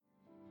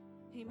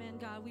Amen,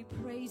 God. We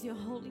praise your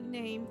holy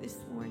name this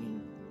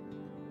morning.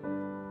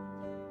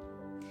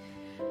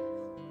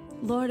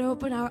 Lord,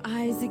 open our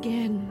eyes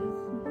again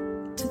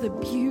to the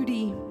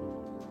beauty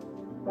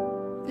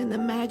and the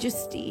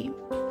majesty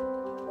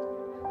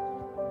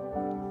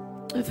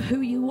of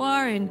who you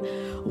are and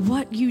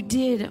what you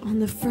did on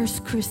the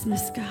first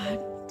Christmas, God.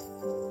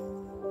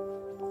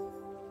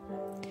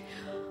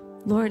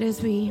 Lord,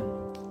 as we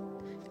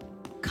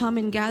come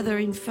and gather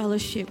in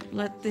fellowship,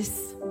 let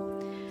this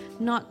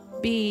not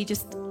be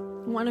just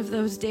one of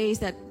those days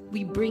that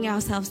we bring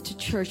ourselves to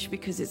church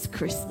because it's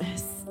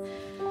Christmas.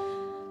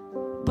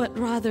 But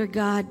rather,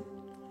 God,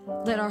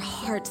 let our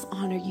hearts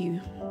honor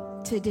you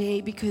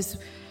today because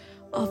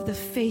of the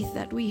faith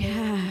that we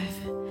have.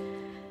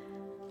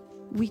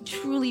 We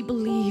truly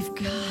believe,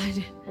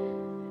 God,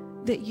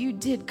 that you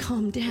did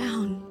come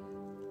down,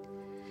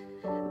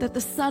 that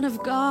the Son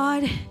of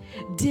God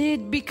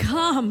did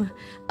become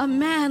a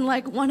man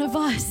like one of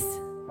us.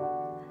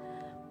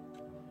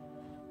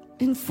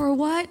 And for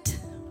what?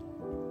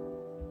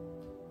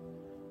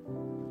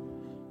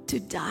 To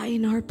die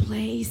in our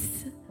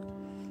place,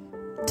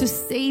 to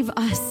save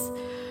us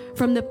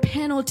from the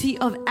penalty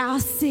of our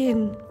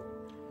sin,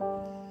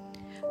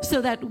 so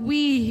that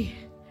we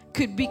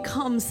could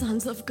become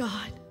sons of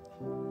God,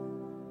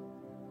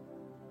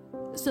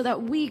 so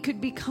that we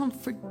could become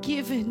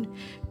forgiven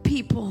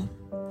people,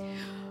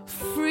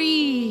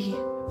 free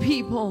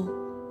people.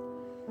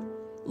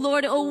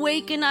 Lord,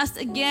 awaken us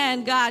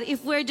again, God,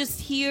 if we're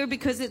just here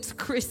because it's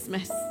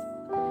Christmas.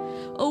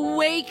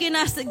 Awaken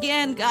us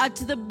again, God,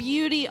 to the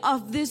beauty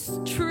of this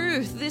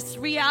truth, this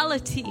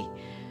reality,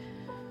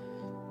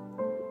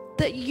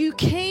 that you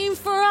came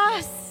for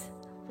us.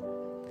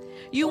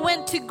 You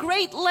went to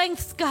great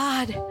lengths,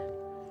 God,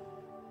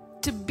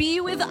 to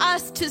be with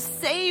us, to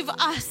save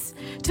us,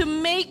 to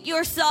make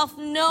yourself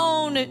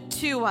known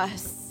to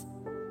us.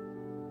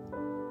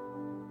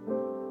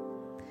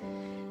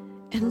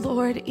 And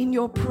Lord, in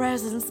your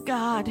presence,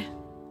 God,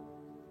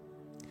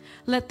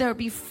 let there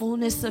be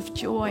fullness of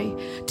joy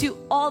to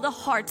all the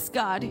hearts,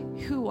 God,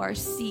 who are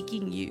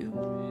seeking you.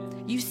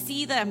 You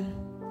see them.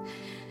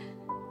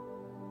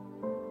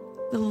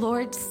 The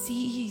Lord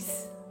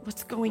sees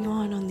what's going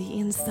on the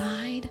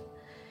inside.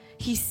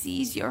 He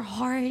sees your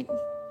heart.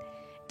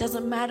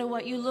 Doesn't matter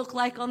what you look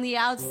like on the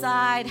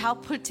outside, how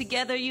put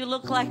together you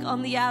look like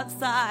on the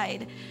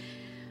outside.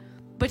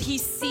 But he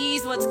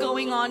sees what's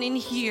going on in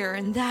here,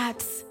 and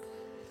that's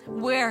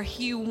where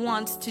he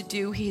wants to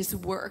do his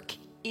work,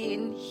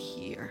 in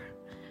here.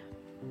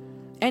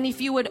 And if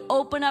you would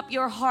open up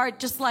your heart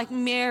just like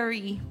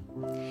Mary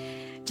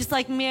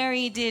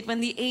did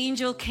when the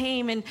angel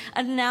came and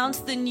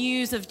announced the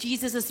news of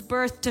Jesus'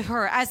 birth to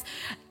her, as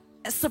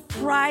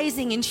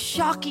surprising and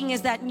shocking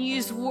as that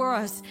news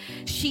was,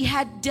 she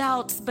had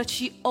doubts, but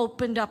she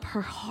opened up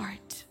her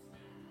heart.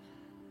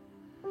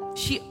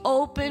 She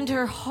opened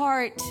her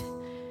heart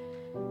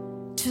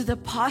to the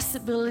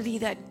possibility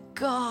that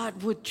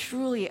God would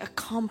truly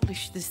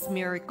accomplish this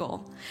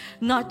miracle,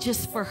 not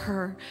just for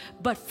her,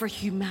 but for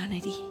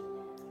humanity.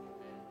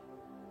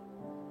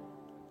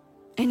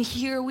 And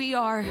here we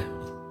are.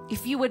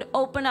 If you would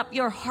open up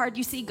your heart,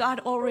 you see,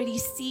 God already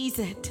sees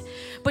it,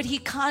 but he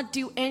can't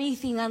do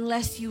anything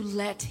unless you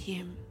let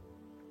him.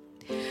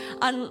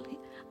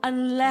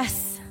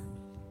 Unless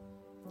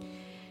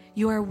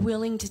you are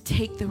willing to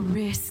take the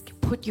risk,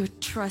 put your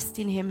trust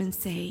in him and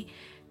say,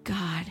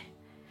 God,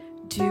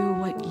 do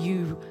what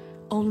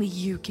only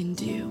you can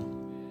do.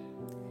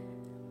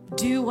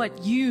 Do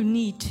what you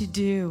need to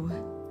do.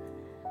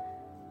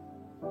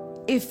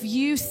 If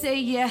you say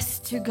yes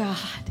to God,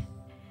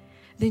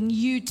 then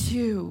you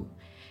too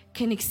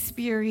can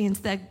experience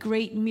that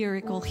great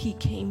miracle he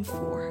came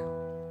for.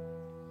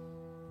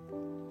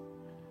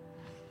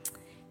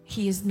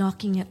 He is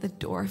knocking at the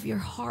door of your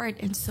heart.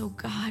 And so,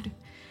 God,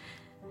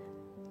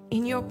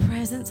 in your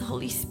presence,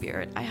 Holy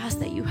Spirit, I ask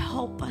that you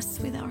help us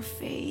with our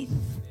faith.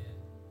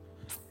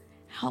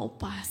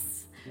 Help us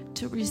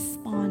to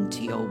respond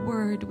to your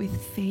word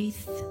with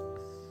faith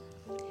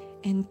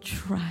and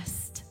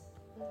trust,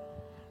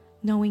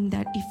 knowing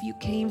that if you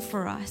came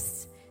for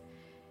us,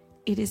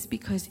 it is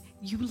because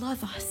you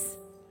love us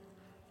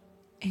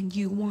and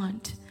you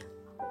want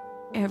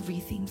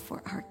everything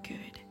for our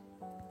good.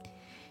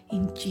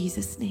 In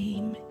Jesus'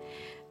 name,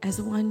 as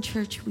one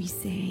church, we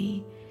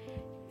say,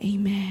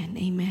 amen,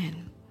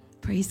 amen.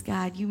 Praise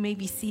God. You may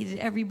be seated.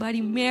 Everybody,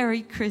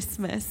 Merry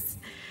Christmas.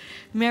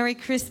 Merry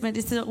Christmas.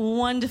 It's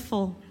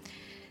wonderful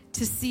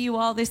to see you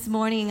all this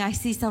morning. I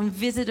see some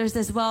visitors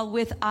as well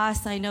with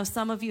us. I know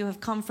some of you have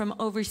come from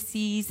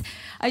overseas.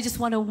 I just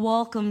want to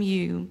welcome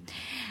you.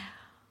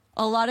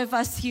 A lot of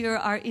us here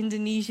are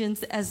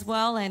Indonesians as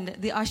well, and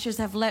the ushers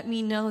have let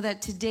me know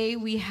that today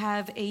we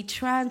have a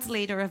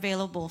translator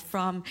available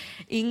from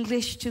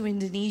English to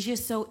Indonesia.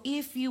 So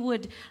if you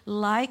would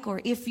like, or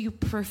if you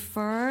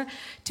prefer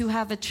to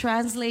have a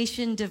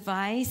translation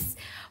device,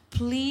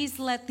 please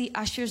let the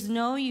ushers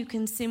know. You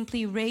can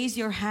simply raise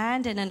your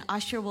hand and an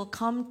usher will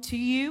come to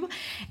you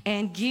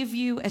and give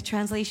you a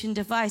translation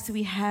device.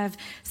 We have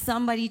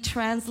somebody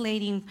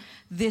translating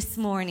this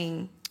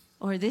morning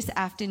or this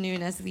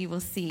afternoon, as we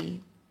will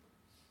see.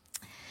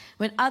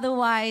 But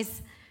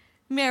otherwise,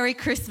 Merry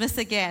Christmas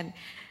again.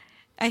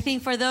 I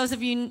think for those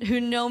of you who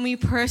know me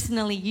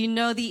personally, you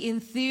know the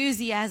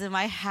enthusiasm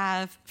I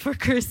have for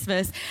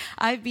Christmas.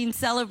 I've been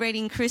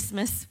celebrating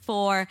Christmas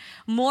for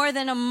more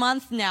than a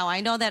month now.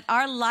 I know that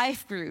our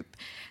life group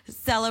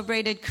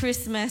celebrated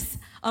Christmas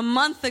a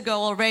month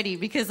ago already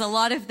because a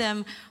lot of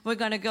them were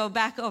going to go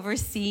back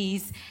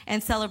overseas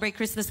and celebrate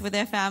Christmas with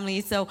their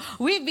families. So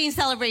we've been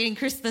celebrating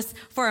Christmas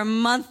for a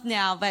month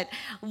now, but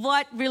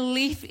what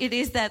relief it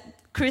is that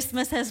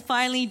Christmas has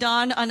finally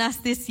dawned on us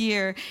this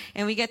year,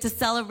 and we get to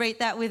celebrate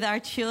that with our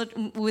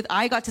children.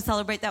 I got to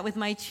celebrate that with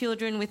my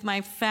children, with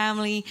my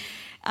family.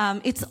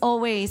 It's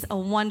always a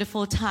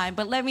wonderful time.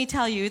 But let me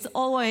tell you, it's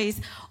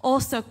always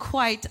also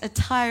quite a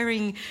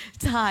tiring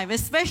time,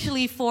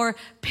 especially for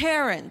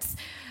parents.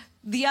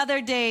 The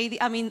other day,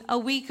 a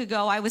week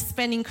ago, I was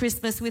spending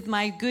Christmas with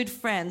my good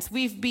friends.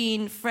 We've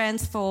been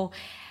friends for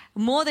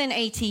more than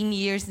 18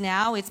 years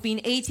now. It's been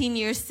 18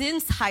 years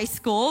since high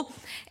school,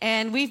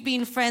 and we've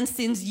been friends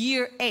since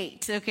year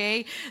 8,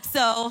 okay?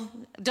 So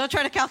don't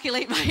try to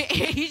calculate my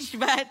age,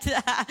 but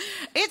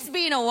it's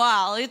been a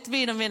while. It's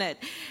been a minute.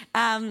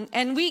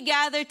 And we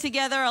gathered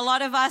together. A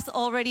lot of us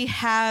already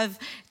have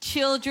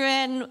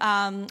children.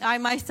 I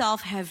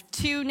myself have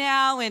 2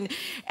 now, and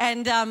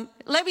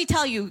let me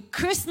tell you,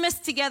 Christmas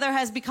together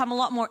has become a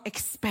lot more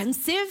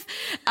expensive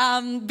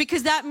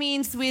because that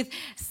means with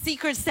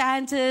Secret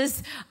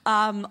Santas,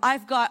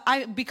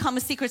 I've become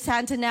a Secret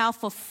Santa now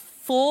for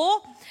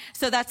 4.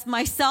 So that's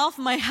myself,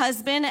 my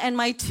husband, and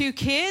my 2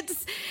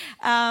 kids.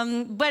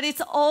 But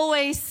it's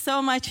always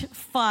so much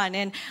fun.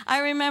 And I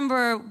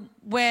remember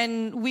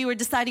when we were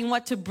deciding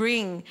what to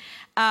bring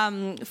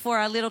for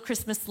our little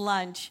Christmas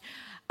lunch,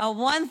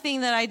 one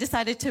thing that I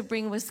decided to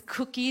bring was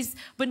cookies,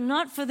 but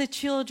not for the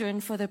children,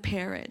 for the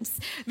parents.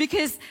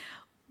 Because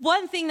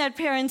one thing that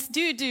parents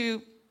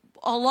do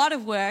a lot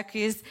of work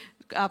is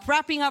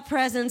wrapping up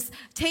presents,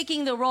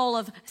 taking the role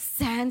of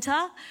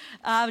Santa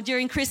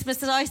during Christmas.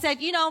 So I said,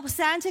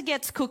 Santa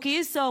gets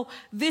cookies, so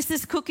this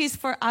is cookies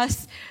for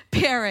us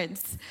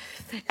parents.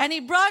 And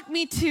it brought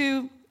me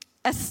to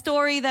a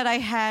story that I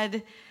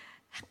had,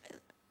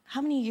 how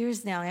many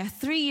years now?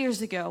 3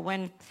 years ago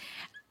when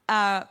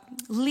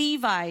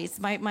Levi's,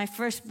 my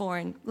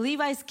firstborn,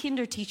 Levi's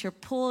kinder teacher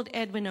pulled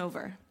Edwin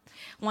over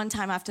one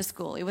time after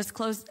school. It was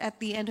close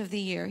at the end of the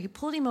year. He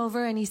pulled him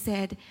over and he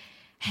said,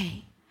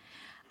 "Hey,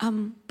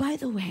 by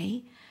the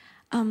way,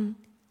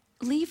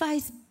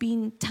 Levi's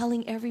been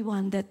telling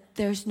everyone that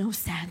there's no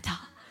Santa."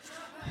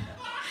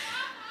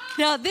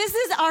 Now, this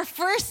is our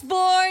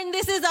firstborn.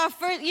 This is our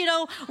first,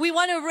 we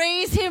want to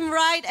raise him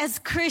right as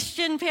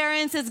Christian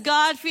parents, as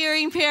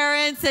God-fearing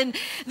parents. And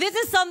this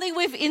is something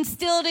we've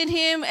instilled in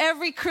him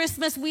every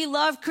Christmas. We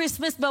love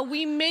Christmas, but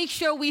we make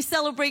sure we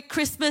celebrate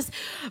Christmas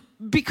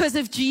because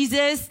of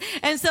Jesus.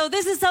 And so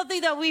this is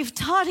something that we've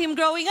taught him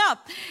growing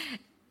up.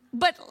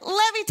 But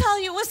let me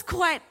tell you, it was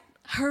quite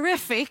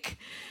horrific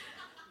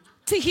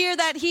to hear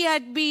that he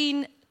had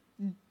been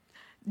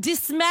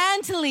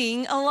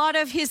dismantling a lot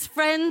of his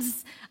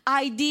friends'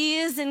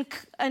 ideas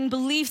and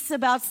beliefs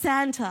about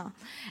Santa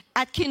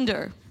at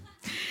kinder.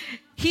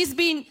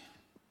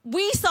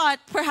 We saw it,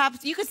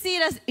 perhaps, you could see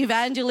it as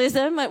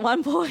evangelism at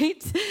one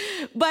point,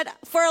 but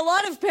for a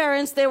lot of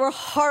parents, they were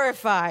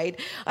horrified.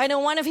 I know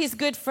one of his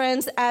good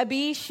friends,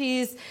 Abby,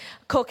 she's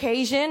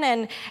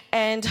Caucasian,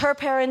 and her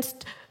parents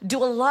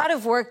do a lot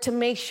of work to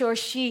make sure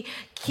she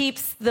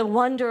keeps the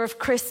wonder of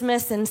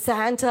Christmas and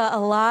Santa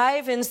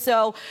alive. And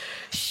so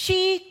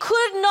she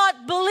could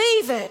not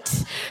believe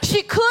it.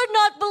 She could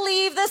not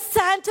believe that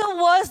Santa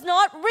was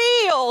not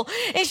real.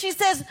 And she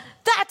says,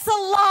 "That's a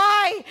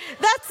lie.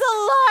 That's a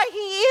lie.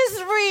 He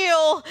is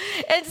real."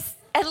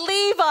 And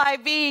Levi,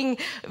 being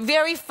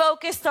very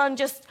focused on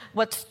just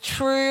what's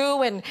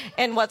true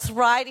and what's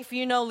right. If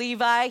you know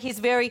Levi, he's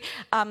very,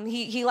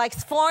 he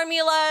likes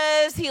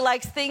formulas. He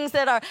likes things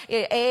that are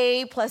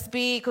A plus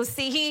B equals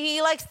C.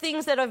 He likes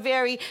things that are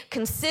very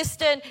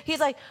consistent. He's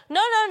like,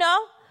 no.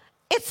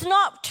 It's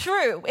not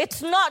true.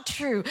 It's not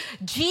true.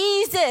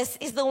 Jesus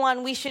is the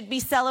one we should be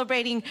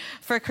celebrating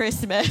for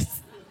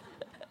Christmas.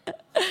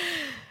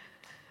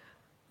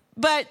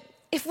 But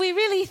if we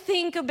really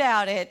think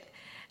about it,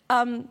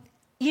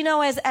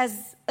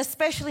 as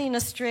especially in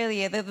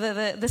Australia,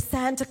 the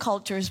Santa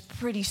culture is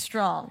pretty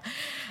strong.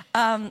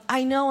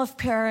 I know of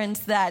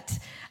parents that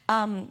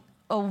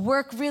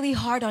work really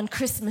hard on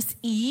Christmas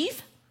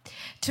Eve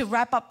to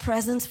wrap up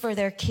presents for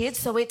their kids.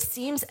 So it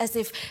seems as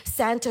if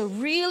Santa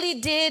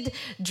really did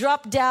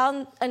drop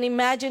down an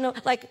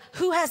imaginable, like,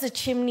 who has a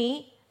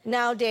chimney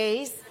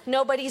nowadays?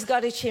 Nobody's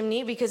got a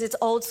chimney because it's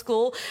old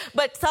school.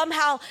 But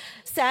somehow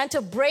Santa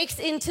breaks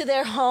into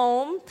their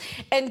home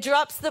and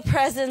drops the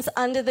presents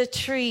under the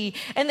tree.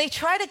 And they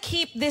try to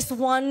keep this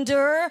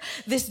wonder,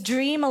 this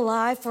dream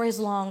alive for as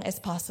long as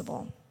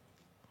possible.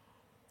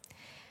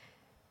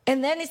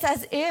 And then it's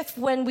as if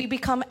when we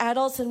become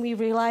adults and we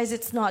realize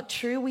it's not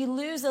true, we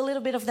lose a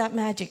little bit of that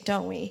magic,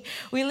 don't we?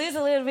 We lose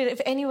a little bit.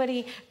 If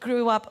anybody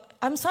grew up,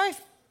 I'm sorry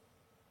if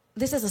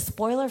this is a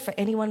spoiler for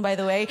anyone, by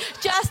the way,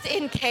 just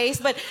in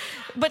case. But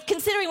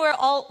considering we're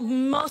all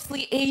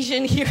mostly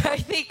Asian here, I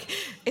think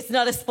it's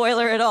not a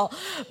spoiler at all.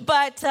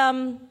 But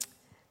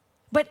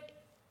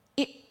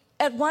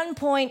at one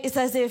point, it's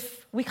as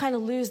if we kind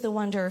of lose the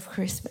wonder of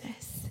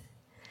Christmas.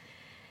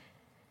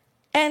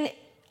 And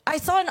I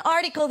saw an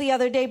article the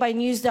other day by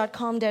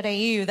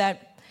news.com.au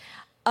that,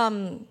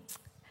 the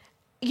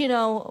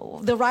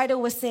writer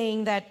was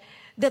saying that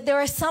there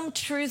are some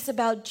truths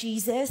about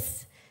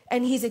Jesus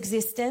and his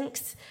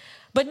existence,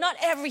 but not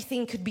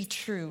everything could be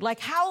true. Like,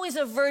 how is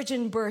a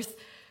virgin birth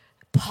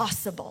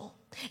possible?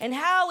 And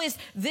how is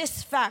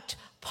this fact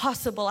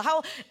possible?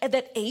 How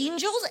that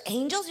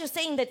angels, you're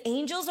saying that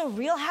angels are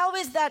real? How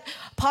is that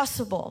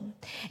possible?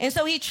 And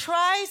so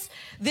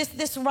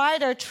this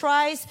writer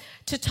tries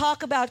to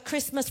talk about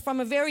Christmas from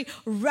a very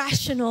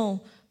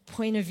rational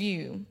point of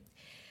view.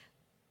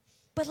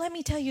 But let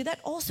me tell you, that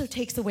also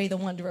takes away the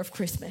wonder of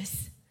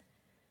Christmas.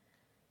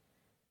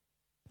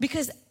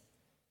 Because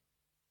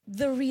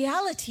the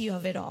reality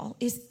of it all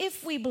is,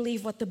 if we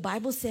believe what the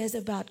Bible says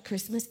about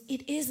Christmas,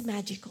 it is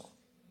magical.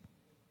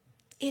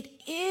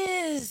 It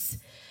is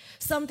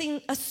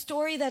a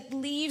story that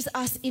leaves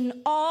us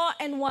in awe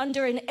and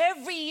wonder. And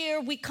every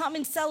year we come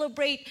and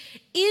celebrate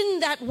in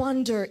that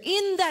wonder,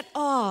 in that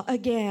awe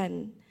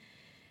again.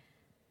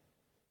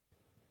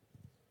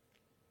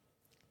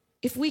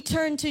 If we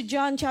turn to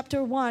John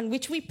chapter 1,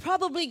 which we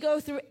probably go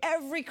through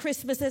every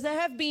Christmas, as I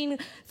have been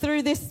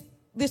through this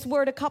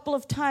word a couple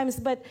of times,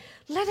 but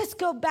let us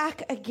go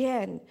back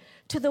again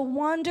to the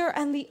wonder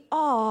and the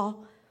awe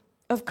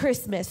of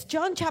Christmas.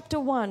 John chapter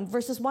 1,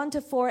 verses 1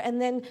 to 4,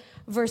 and then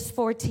verse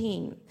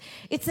 14.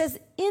 It says,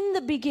 "In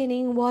the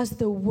beginning was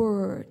the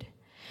Word,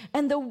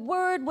 and the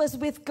Word was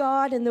with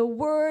God, and the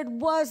Word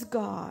was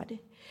God.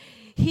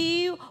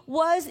 He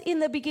was in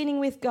the beginning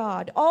with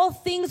God. All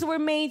things were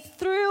made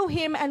through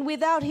him, and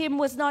without him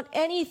was not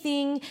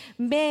anything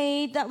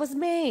made that was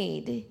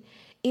made.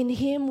 In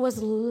him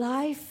was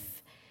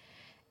life,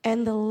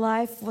 and the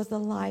life was the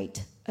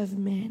light of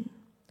men."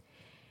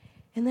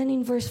 And then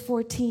in verse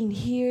 14,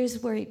 here's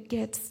where it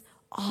gets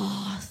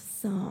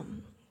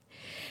awesome.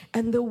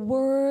 "And the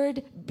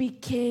Word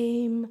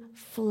became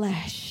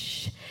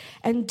flesh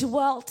and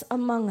dwelt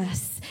among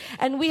us.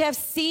 And we have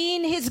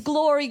seen his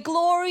glory,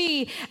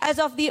 glory as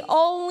of the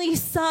only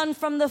Son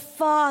from the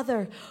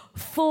Father,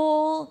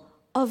 full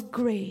of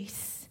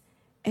grace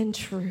and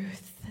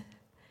truth."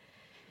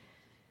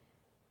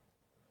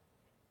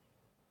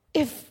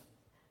 If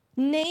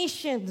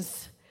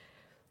nations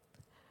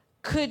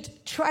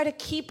could try to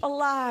keep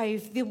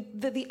alive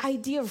the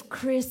idea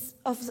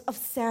of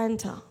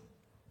Santa,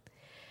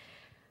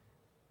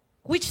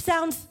 which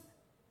sounds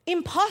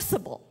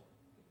impossible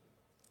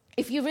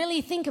if you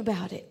really think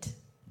about it.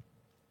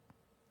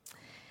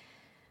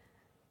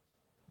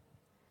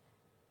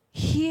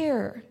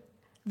 Here,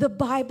 the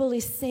Bible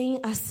is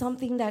saying us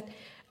something that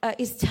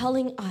is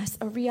telling us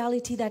a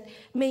reality that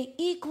may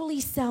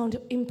equally sound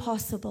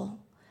impossible,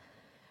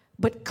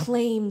 but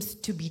claims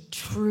to be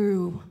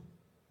true.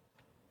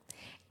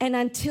 And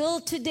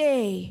until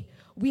today,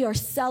 we are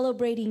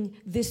celebrating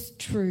this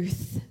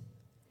truth,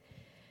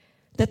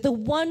 that the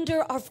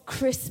wonder of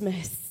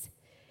Christmas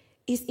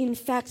is in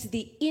fact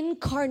the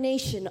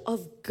incarnation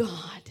of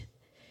God,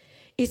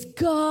 is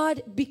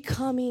God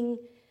becoming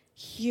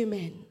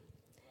human.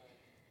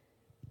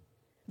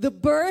 The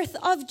birth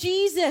of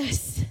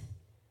Jesus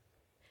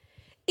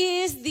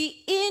is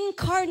the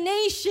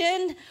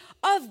incarnation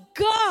of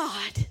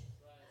God.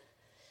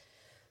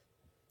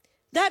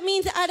 That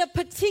means at a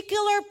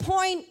particular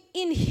point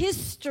in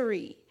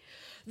history,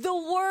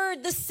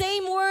 the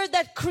same word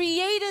that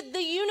created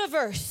the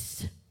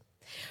universe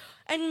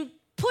and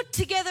put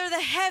together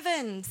the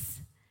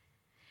heavens,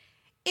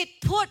 it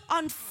put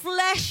on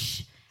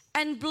flesh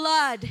and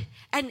blood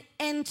and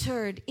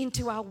entered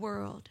into our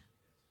world.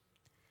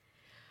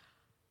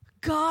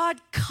 God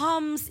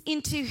comes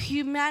into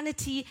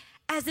humanity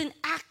as an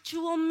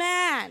actual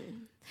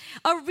man,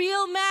 a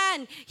real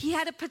man. He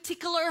had a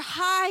particular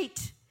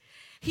height.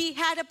 He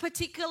had a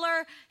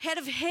particular head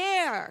of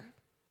hair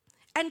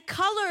and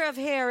color of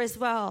hair as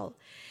well.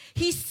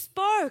 He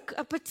spoke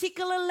a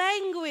particular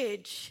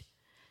language.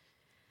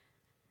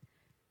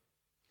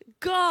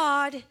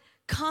 God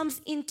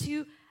comes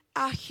into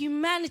our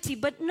humanity,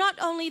 but not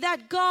only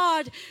that,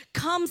 God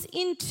comes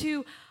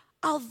into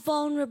our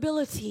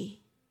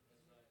vulnerability.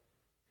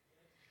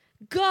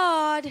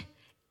 God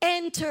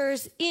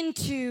enters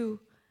into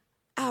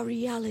our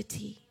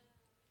reality.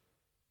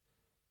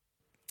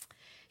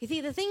 You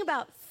see, the thing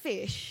about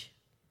fish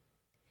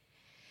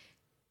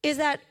is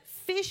that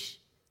fish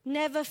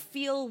never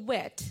feel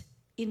wet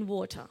in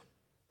water.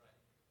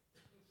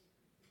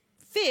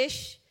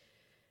 Fish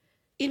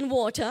in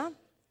water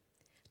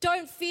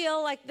don't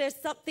feel like there's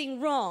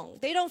something wrong.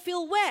 They don't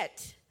feel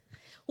wet.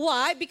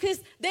 Why? Because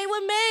they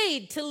were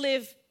made to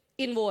live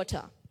in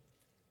water.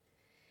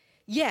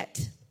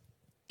 Yet,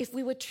 if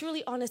we were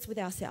truly honest with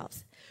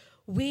ourselves,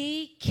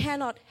 we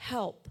cannot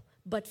help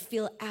but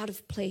feel out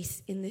of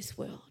place in this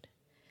world.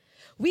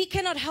 We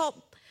cannot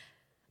help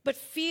but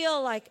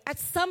feel like at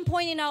some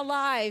point in our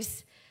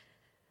lives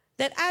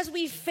that as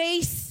we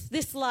face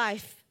this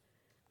life,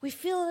 we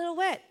feel a little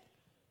wet.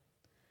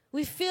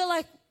 We feel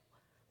like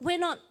we're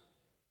not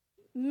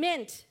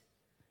meant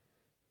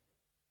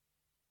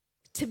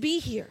to be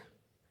here.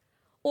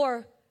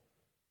 Or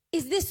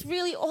is this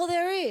really all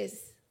there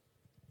is?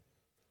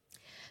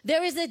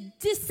 There is a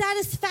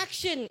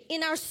dissatisfaction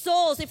in our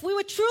souls, if we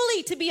were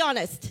truly to be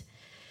honest.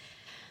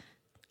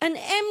 An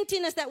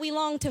emptiness that we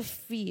long to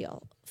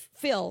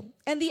fill.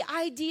 And the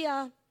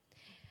idea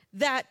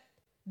that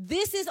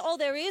this is all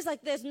there is,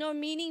 like there's no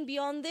meaning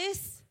beyond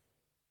this,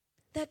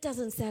 that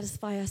doesn't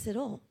satisfy us at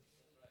all.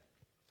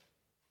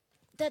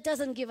 That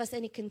doesn't give us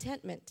any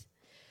contentment.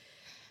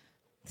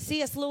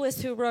 C.S.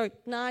 Lewis, who wrote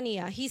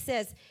Narnia, he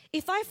says,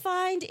 if I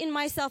find in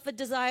myself a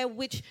desire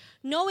which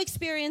no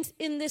experience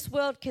in this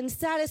world can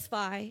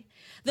satisfy,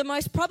 the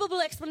most probable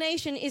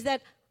explanation is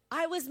that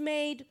I was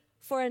made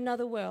for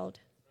another world.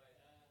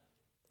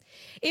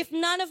 If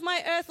none of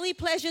my earthly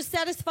pleasures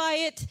satisfy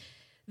it,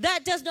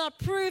 that does not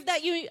prove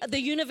that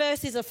the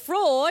universe is a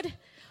fraud.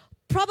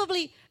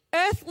 Probably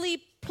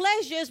earthly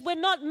pleasures were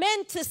not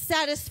meant to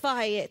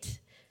satisfy it,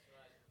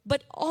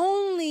 but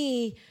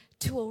only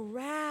to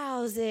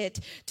arouse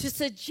it, to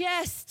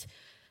suggest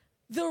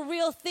the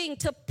real thing,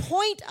 to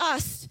point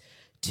us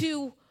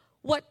to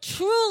what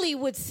truly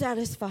would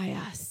satisfy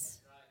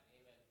us.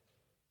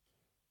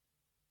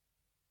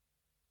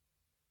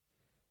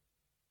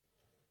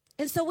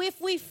 And so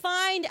if we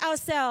find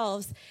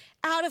ourselves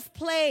out of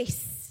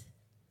place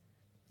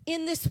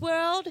in this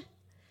world,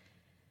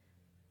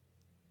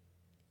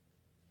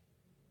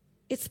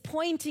 it's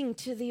pointing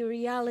to the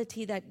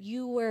reality that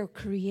you were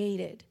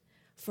created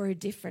for a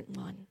different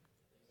one.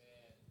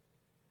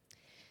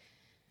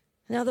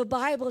 Now, the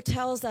Bible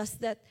tells us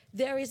that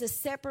there is a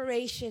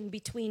separation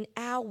between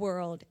our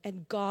world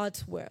and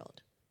God's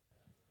world.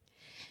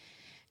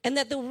 And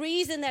that the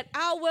reason that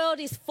our world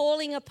is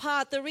falling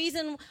apart, the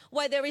reason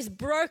why there is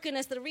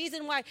brokenness, the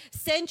reason why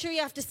century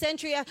after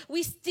century,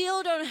 we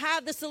still don't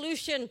have the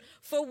solution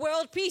for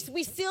world peace.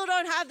 We still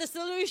don't have the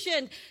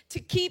solution to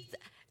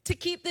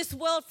keep this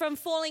world from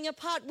falling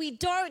apart. We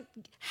don't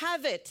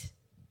have it.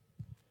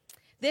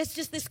 There's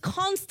just this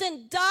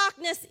constant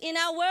darkness in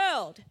our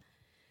world.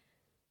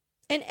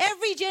 And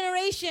every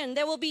generation,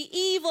 there will be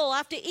evil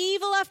after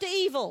evil after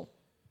evil.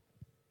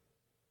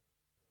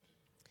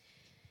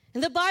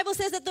 And the Bible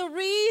says that the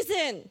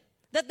reason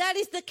that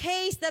is the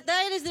case, that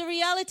is the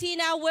reality in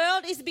our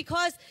world, is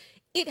because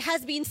it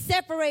has been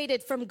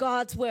separated from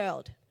God's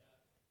world.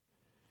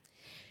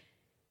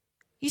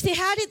 You see,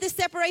 how did this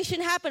separation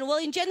happen?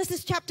 Well, in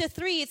Genesis chapter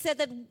 3, it said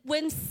that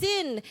when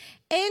sin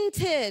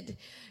entered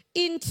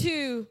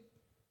into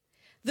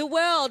the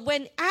world,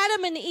 when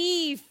Adam and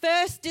Eve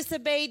first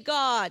disobeyed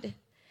God,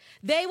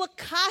 they were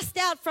cast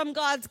out from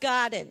God's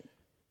garden.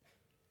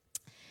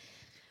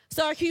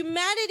 So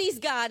humanity's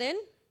garden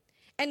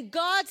and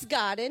God's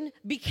garden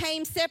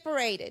became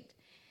separated.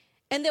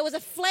 And there was a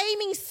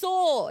flaming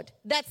sword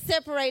that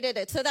separated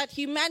it so that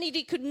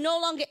humanity could no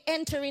longer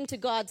enter into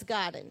God's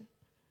garden.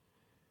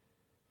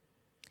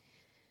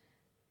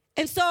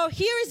 And so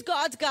here is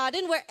God's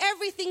garden where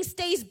everything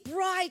stays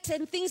bright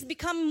and things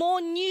become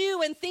more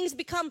new and things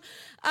become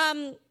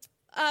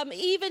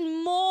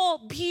even more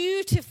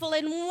beautiful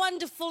and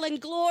wonderful and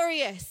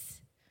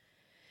glorious.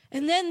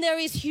 And then there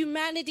is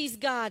humanity's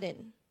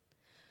garden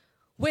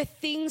where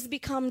things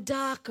become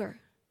darker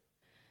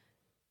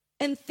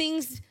and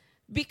things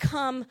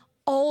become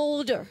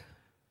older.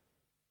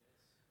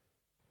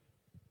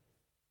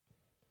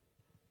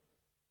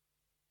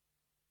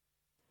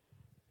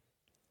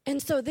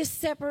 And so this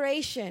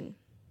separation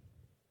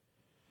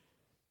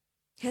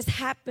has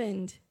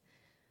happened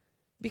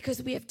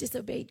because we have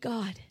disobeyed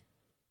God.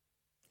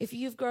 If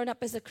you've grown up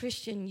as a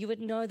Christian, you would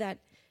know that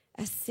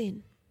as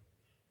sin.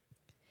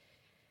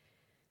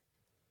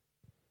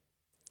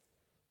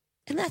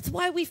 And that's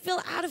why we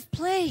feel out of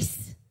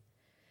place.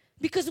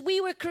 Because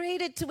we were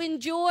created to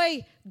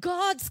enjoy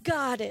God's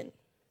garden,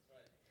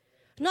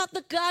 not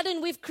the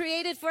garden we've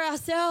created for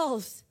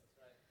ourselves.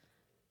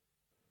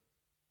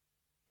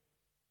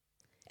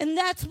 And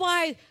that's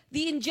why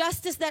the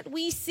injustice that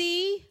we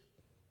see,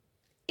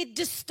 it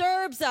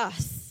disturbs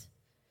us.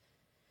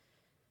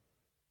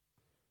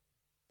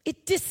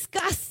 It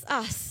disgusts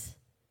us.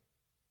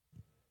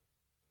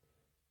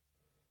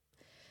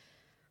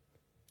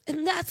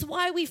 And that's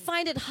why we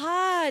find it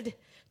hard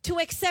to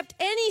accept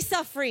any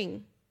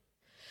suffering.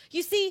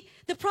 You see,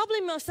 the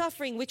problem of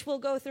suffering, which we'll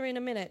go through in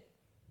a minute,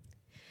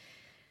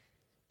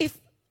 if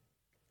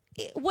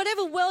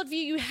whatever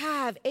worldview you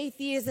have,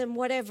 atheism,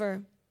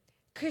 whatever,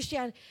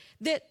 Christian,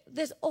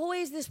 there's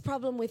always this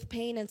problem with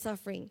pain and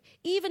suffering,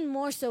 even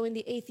more so in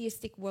the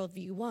atheistic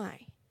worldview.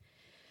 Why?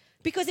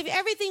 Because if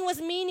everything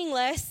was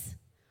meaningless,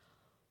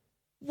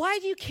 why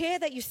do you care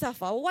that you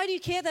suffer? Why do you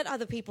care that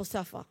other people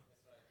suffer?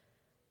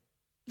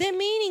 They're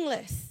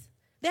meaningless.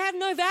 They have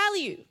no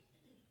value.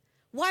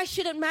 Why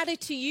should it matter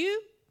to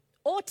you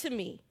or to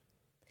me?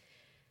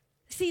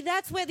 See,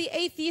 that's where the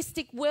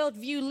atheistic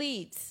worldview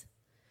leads.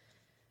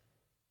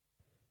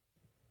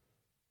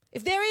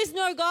 If there is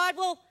no God,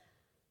 well,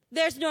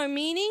 there's no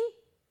meaning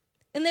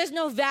and there's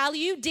no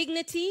value,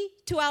 dignity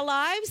to our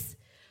lives.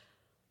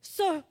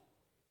 So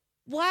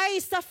why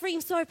is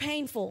suffering so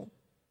painful?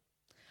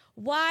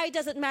 Why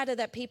does it matter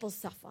that people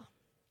suffer?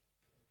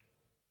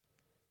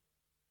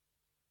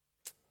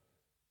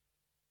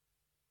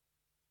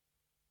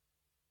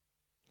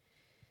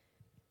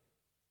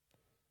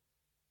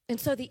 And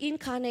so the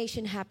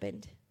incarnation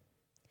happened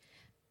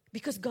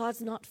because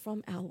God's not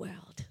from our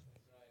world.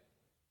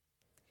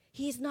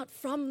 He is not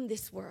from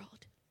this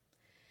world.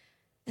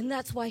 And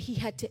that's why he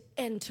had to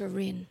enter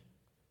in.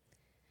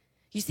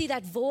 You see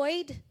that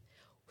void?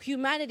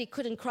 Humanity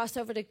couldn't cross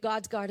over to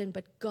God's garden,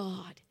 but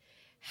God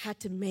had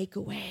to make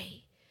a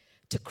way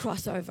to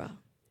cross over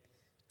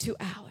to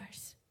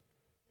ours.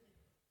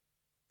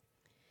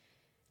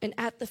 And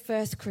at the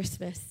first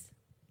Christmas,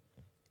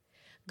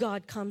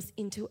 God comes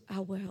into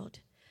our world.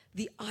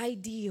 The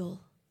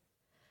ideal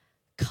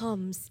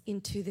comes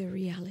into the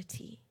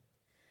reality.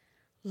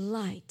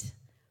 Light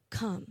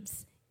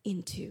comes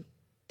into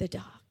the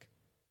dark.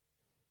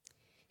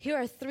 Here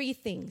are 3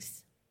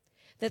 things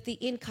that the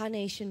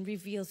incarnation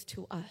reveals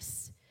to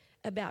us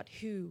about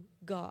who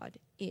God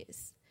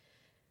is.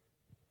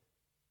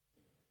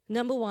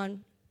 Number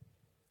 1,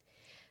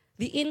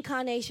 the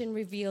incarnation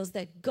reveals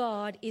that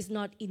God is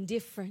not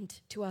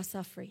indifferent to our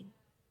suffering.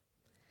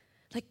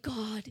 Like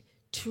God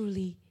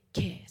truly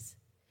cares.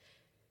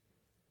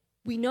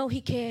 We know he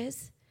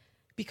cares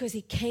because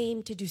he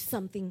came to do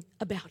something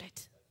about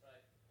it.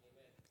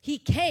 He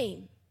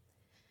came.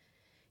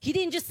 He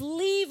didn't just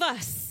leave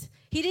us.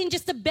 He didn't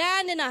just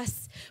abandon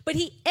us, but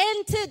he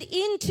entered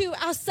into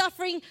our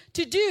suffering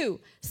to do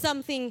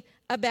something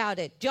about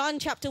it. John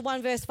chapter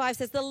 1 verse 5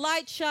 says, the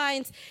light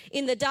shines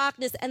in the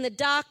darkness and the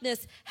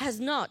darkness has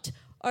not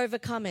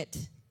overcome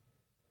it.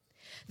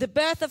 The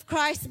birth of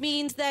Christ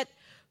means that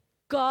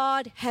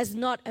God has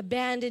not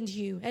abandoned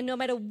you. And no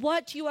matter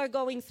what you are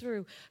going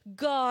through,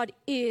 God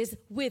is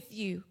with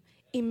you.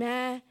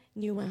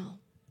 Emmanuel.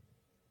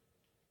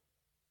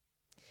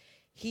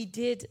 He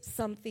did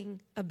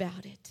something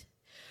about it.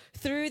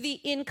 Through the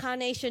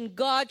incarnation,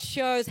 God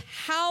shows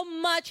how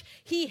much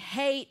he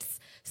hates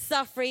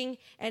suffering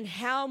and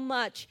how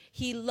much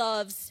he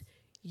loves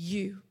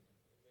you.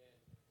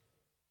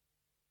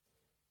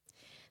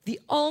 The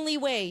only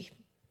way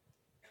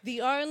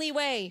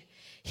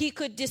he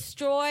could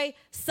destroy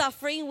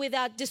suffering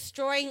without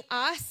destroying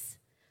us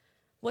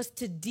was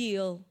to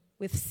deal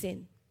with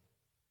sin.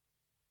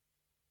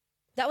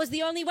 That was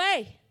the only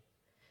way.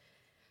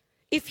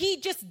 If he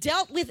just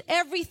dealt with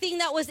everything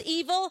that was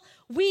evil,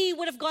 we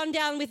would have gone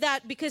down with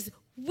that because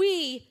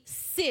we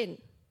sin.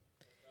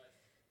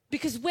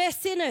 Because we're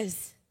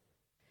sinners.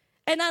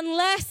 And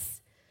unless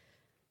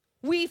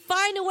we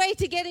find a way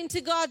to get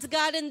into God's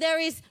garden, there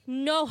is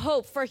no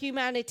hope for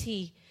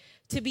humanity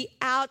to be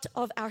out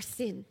of our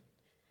sin.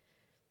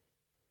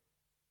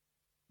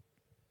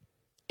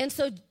 And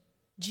so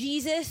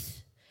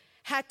Jesus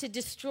had to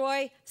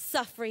destroy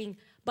suffering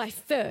by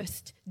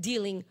first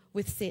dealing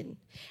with sin.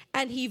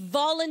 And he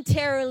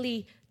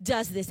voluntarily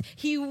does this.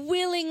 He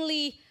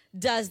willingly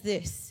does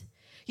this.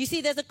 You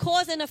see, there's a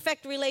cause and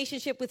effect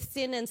relationship with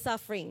sin and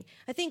suffering.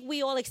 I think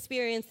we all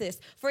experience this.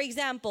 For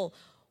example,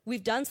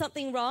 we've done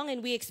something wrong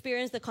and we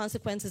experience the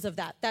consequences of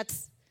that.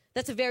 That's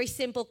a very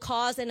simple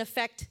cause and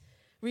effect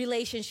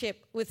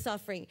relationship with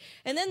suffering.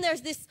 And then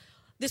there's this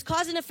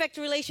cause and effect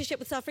relationship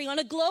with suffering on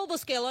a global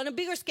scale, on a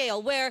bigger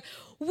scale, where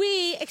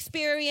we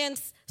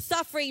experience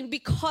suffering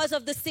because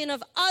of the sin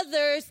of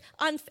others,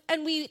 and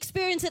we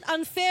experience it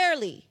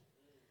unfairly.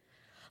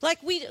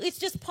 It's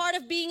just part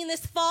of being in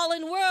this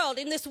fallen world,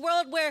 in this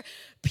world where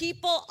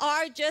people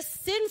are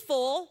just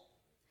sinful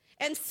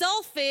and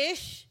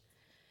selfish,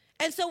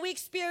 and so we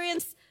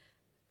experience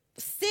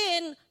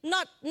sin,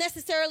 not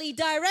necessarily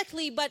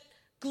directly, but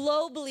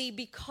globally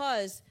we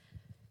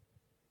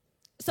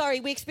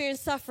experience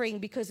suffering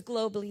because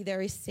globally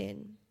there is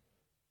sin.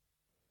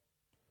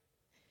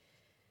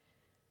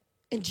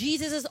 And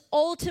Jesus'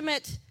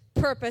 ultimate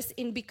purpose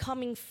in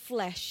becoming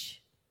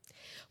flesh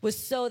was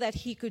so that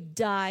he could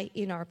die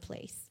in our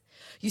place.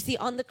 You see,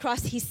 on the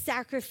cross, he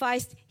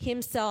sacrificed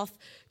himself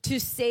to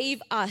save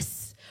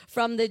us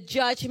from the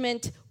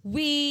judgment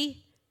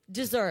we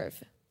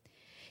deserve.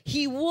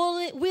 He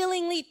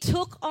willingly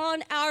took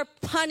on our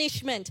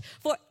punishment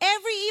for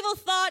every evil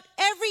thought,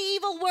 every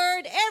evil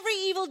word, every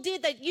evil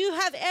deed that you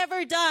have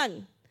ever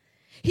done.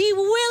 He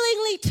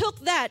willingly took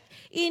that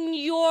in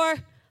your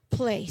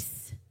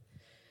place.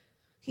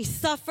 He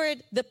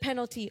suffered the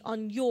penalty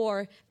on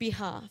your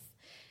behalf.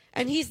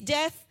 And his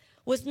death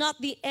was not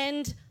the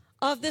end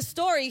of the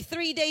story.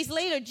 3 days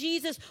later,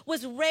 Jesus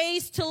was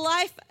raised to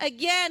life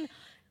again,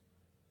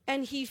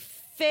 and he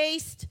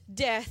faced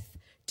death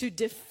to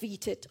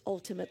defeat it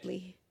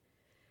ultimately.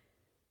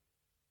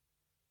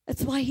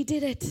 That's why he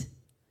did it.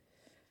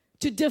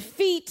 To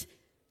defeat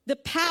the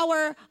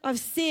power of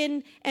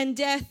sin and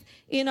death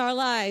in our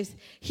lives.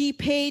 He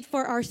paid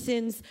for our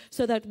sins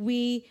so that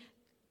we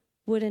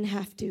wouldn't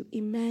have to.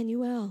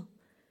 Emmanuel,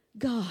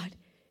 God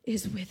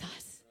is with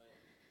us.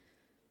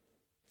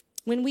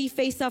 When we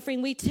face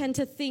suffering, we tend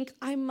to think,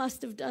 I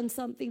must have done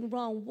something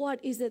wrong.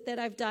 What is it that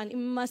I've done? It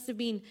must have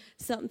been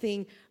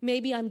something.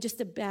 Maybe I'm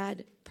just a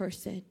bad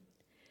person.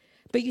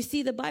 But you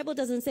see, the Bible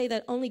doesn't say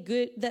that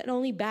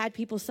only bad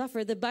people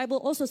suffer. The Bible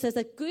also says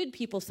that good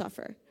people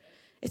suffer.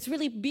 It's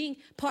really being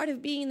part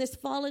of being in this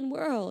fallen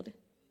world.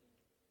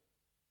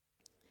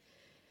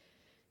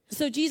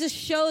 So Jesus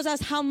shows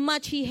us how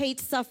much he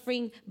hates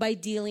suffering by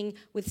dealing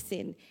with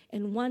sin.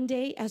 And one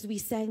day, as we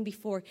sang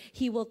before,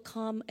 he will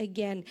come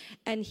again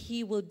and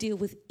he will deal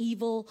with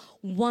evil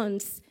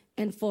once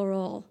and for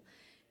all.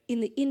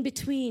 In the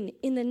in-between,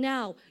 in the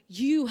now,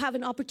 you have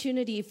an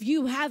opportunity, if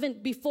you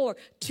haven't before,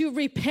 to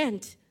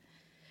repent,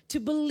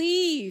 to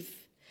believe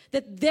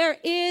that there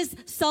is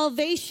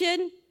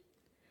salvation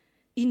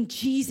in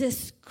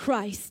Jesus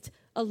Christ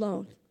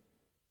alone.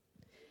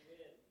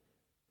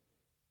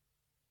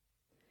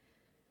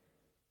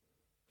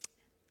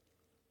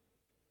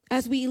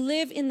 As we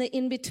live in the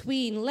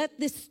in-between, let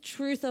this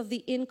truth of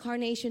the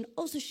incarnation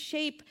also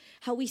shape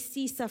how we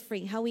see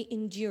suffering, how we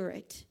endure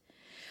it.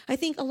 I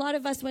think a lot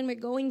of us, when we're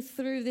going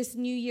through this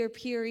New Year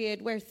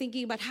period, we're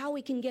thinking about how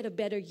we can get a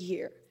better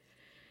year.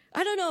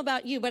 I don't know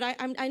about you, but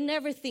I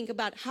never think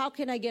about how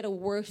can I get a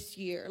worse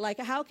year? Like,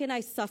 how can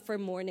I suffer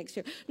more next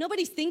year?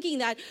 Nobody's thinking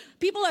that.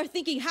 People are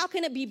thinking, how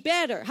can it be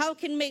better? How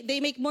can they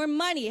make more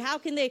money? How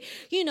can they,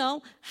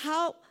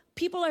 how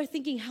people are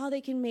thinking how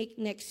they can make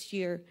next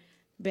year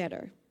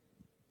better.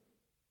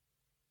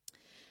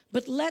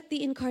 But let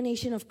the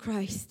incarnation of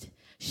Christ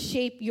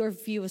shape your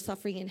view of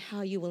suffering and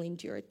how you will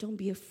endure it. Don't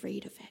be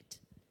afraid of it.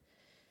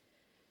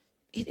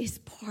 It is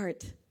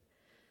part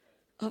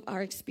of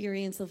our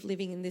experience of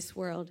living in this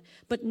world.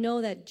 But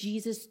know that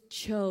Jesus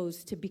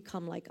chose to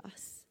become like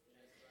us.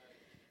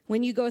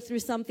 When you go through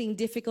something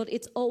difficult,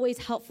 it's always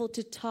helpful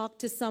to talk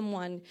to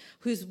someone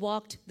who's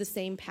walked the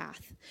same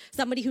path.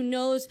 Somebody who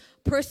knows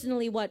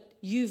personally what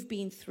you've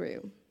been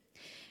through.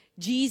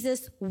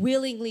 Jesus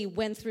willingly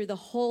went through the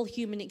whole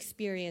human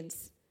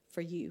experience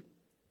for you,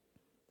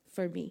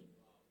 for me.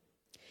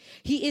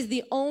 He is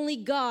the only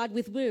God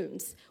with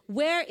wounds.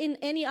 Where in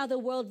any other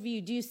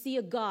worldview do you see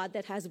a God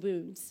that has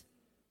wounds?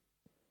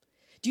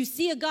 Do you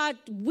see a God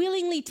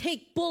willingly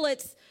take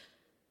bullets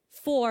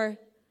for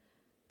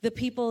the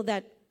people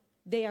that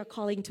they are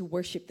calling to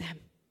worship them?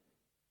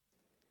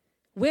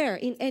 Where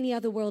in any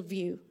other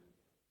worldview?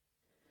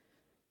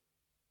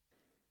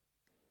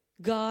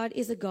 God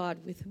is a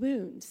God with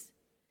wounds.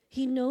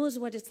 He knows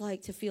what it's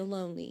like to feel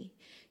lonely.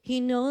 He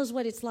knows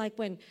what it's like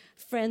when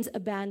friends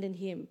abandon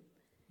him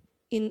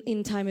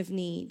in time of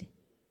need.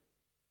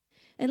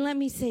 And let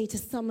me say to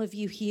some of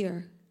you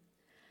here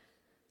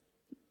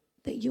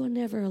that you're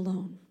never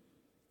alone.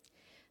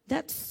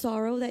 That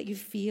sorrow that you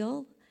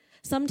feel,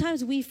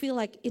 sometimes we feel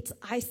like it's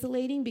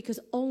isolating because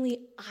only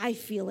I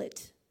feel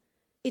it.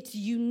 It's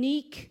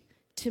unique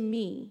to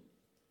me.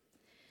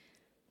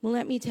 Well,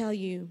 let me tell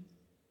you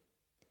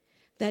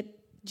that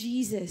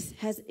Jesus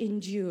has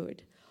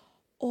endured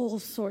all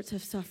sorts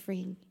of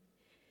suffering,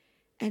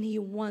 and he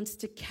wants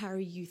to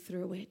carry you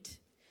through it.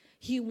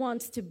 He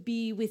wants to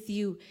be with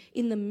you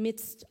in the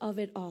midst of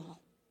it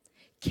all,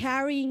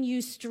 carrying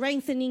you,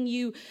 strengthening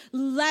you,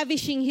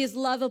 lavishing his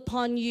love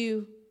upon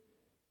you.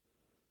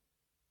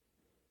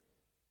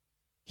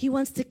 He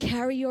wants to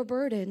carry your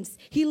burdens.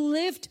 He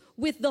lived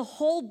with the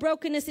whole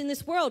brokenness in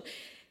this world.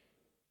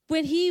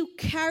 When he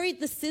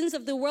carried the sins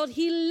of the world,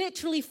 he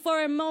literally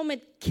for a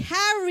moment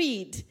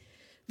carried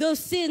those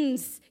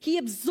sins. He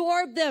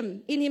absorbed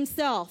them in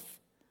himself.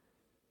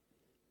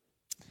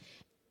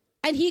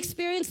 And he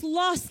experienced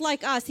loss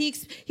like us.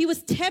 He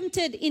was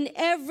tempted in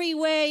every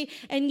way,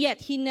 and yet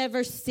he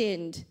never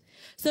sinned.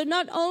 So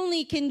not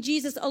only can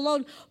Jesus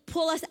alone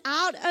pull us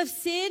out of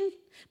sin,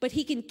 but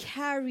he can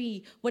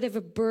carry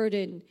whatever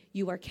burden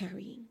you are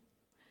carrying.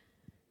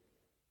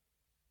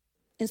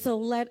 And so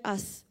let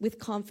us with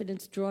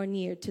confidence draw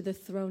near to the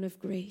throne of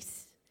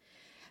grace,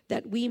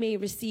 that we may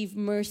receive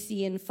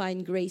mercy and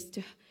find grace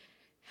to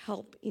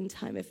help in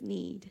time of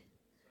need.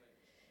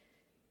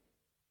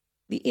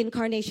 The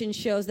incarnation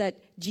shows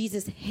that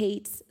Jesus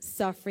hates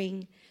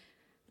suffering,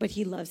 but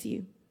he loves you.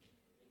 Amen.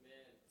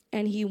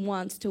 And he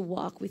wants to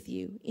walk with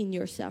you in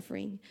your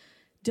suffering.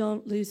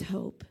 Don't lose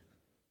hope.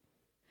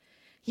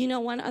 You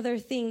know, one other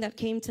thing that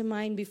came to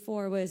mind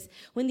before was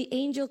when the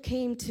angel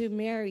came to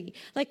Mary.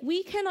 Like,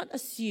 we cannot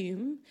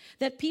assume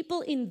that people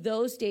in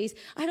those days,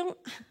 I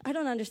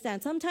don't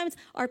understand. Sometimes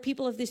our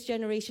people of this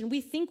generation,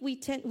 we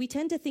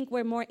tend to think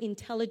we're more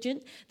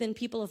intelligent than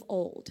people of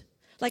old.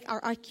 Like,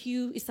 our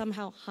IQ is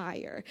somehow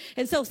higher.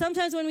 And so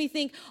sometimes when we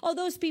think, oh,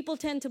 those people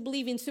tend to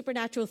believe in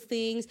supernatural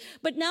things,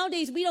 but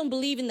nowadays we don't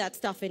believe in that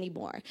stuff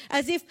anymore.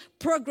 As if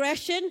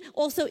progression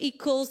also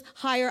equals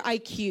higher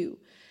IQ.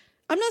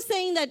 I'm not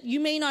saying that you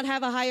may not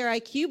have a higher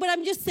IQ, but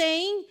I'm just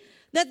saying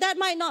that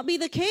might not be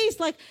the case.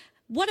 Like,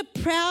 what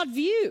a proud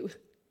view.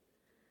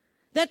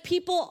 that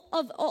people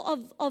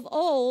of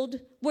old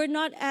were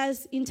not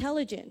as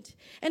intelligent.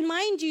 And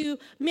mind you,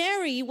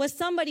 Mary was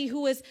somebody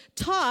who was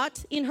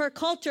taught in her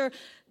culture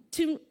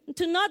to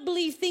not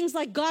believe things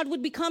like God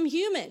would become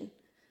human.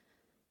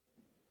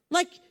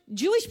 Like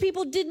Jewish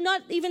people did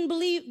not even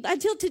believe,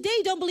 until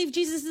today, don't believe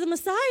Jesus is the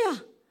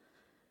Messiah.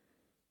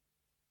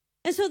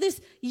 And so this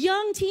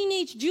young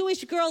teenage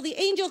Jewish girl, the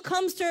angel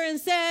comes to her and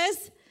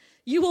says,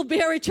 you will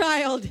bear a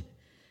child.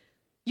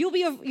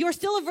 You're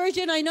still a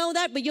virgin, I know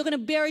that, but you're going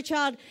to bear a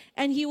child,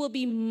 and he will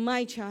be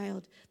my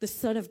child, the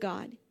Son of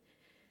God.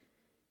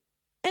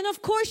 And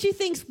of course she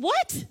thinks,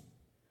 what?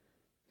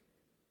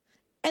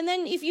 And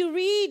then if you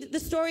read the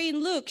story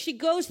in Luke, she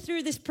goes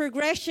through this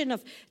progression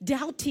of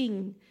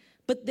doubting,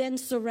 but then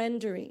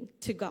surrendering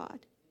to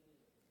God.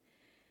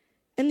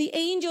 And the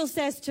angel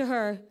says to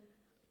her,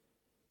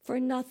 for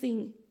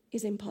nothing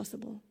is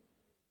impossible.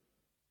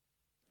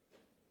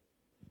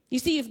 You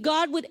see, if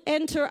God would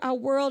enter our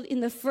world in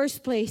the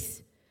first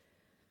place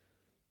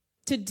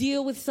to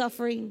deal with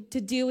suffering, to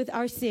deal with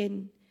our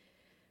sin,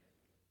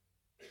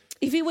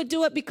 if he would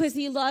do it because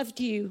he loved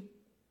you,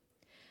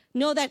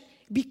 know that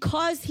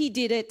because he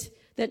did it,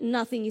 that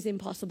nothing is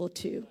impossible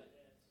too.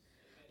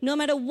 No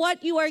matter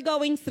what you are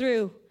going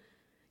through,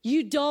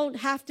 you don't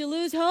have to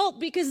lose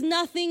hope because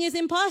nothing is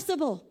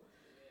impossible.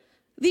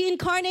 The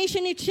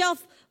incarnation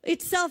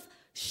itself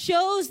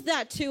shows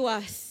that to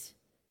us.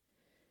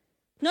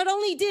 Not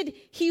only did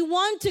he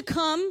want to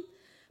come,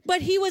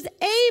 but he was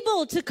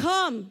able to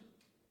come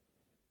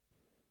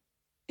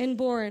and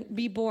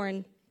be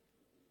born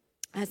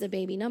as a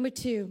baby. Number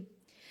 2,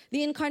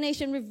 the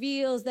incarnation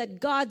reveals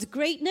that God's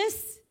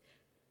greatness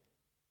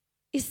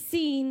is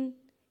seen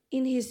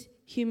in his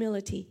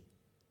humility.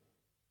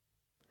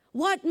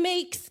 What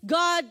makes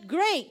God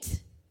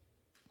great?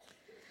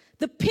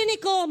 The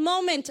pinnacle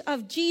moment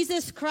of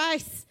Jesus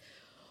Christ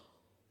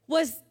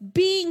was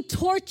being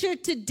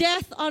tortured to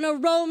death on a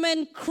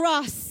Roman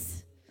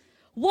cross.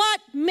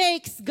 What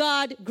makes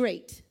God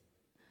great?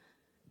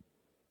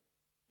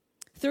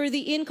 Through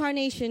the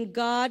incarnation,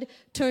 God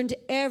turned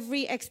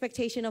every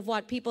expectation of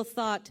what people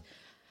thought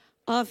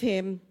of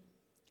him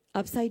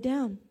upside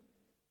down.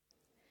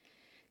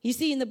 You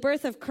see, in the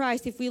birth of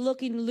Christ, if we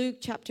look in Luke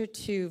chapter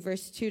 2,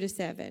 verse 2 to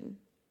 7,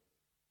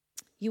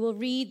 you will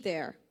read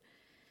there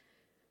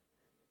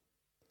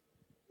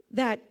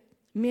that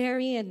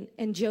Mary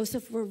and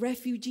Joseph were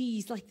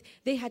refugees. Like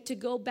they had to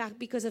go back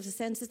because of the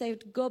census. They had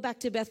to go back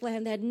to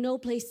Bethlehem. They had no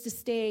place to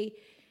stay.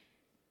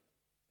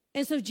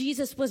 And so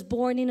Jesus was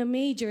born in a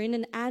manger, in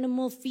an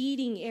animal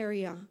feeding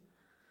area.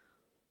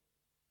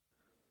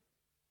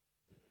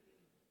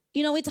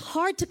 You know, it's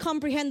hard to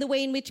comprehend the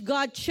way in which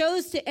God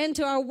chose to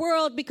enter our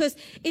world because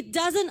it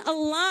doesn't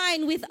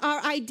align with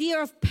our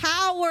idea of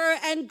power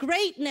and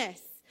greatness.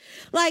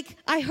 Like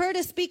I heard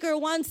a speaker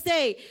once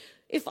say,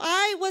 if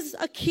I was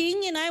a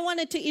king and I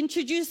wanted to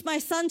introduce my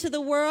son to the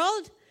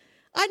world,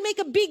 I'd make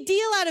a big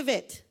deal out of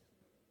it.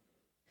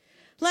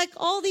 Like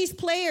all these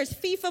players,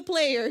 FIFA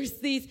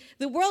players, the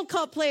World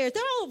Cup players,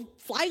 they're all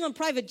flying on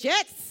private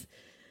jets.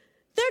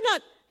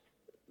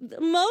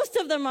 Most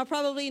of them are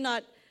probably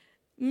not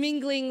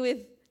mingling with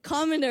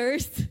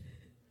commoners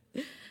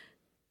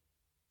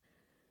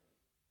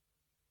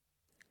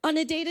on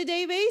a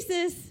day-to-day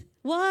basis.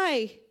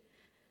 Why?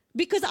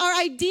 Because our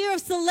idea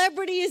of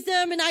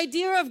celebrityism and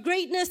idea of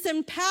greatness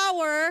and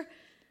power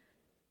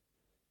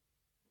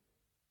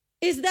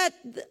is that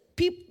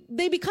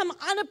they become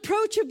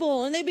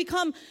unapproachable and they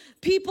become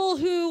people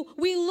who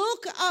we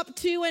look up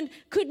to and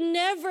could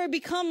never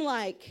become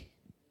like.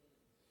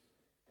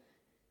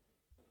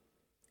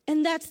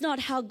 And that's not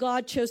how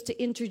God chose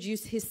to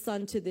introduce his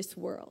son to this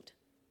world.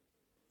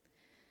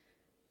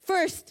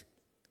 First,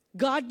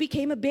 God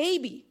became a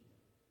baby.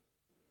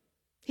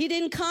 He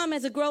didn't come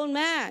as a grown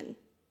man.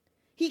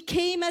 He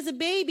came as a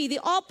baby, the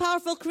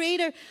all-powerful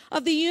creator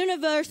of the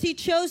universe. He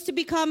chose to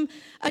become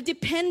a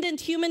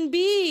dependent human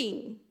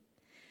being,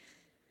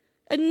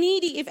 a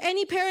needy. If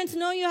any parents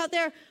know you out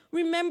there,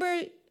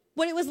 remember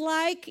what it was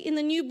like in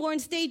the newborn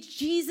stage.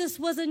 Jesus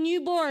was a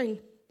newborn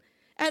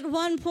at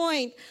one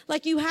point.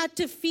 Like you had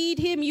to feed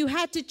him. You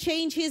had to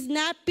change his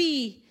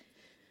nappy.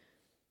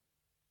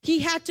 He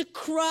had to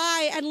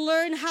cry and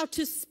learn how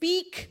to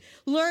speak,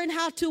 learn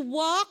how to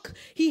walk.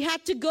 He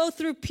had to go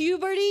through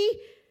puberty.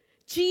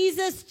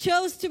 Jesus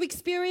chose to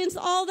experience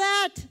all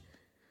that.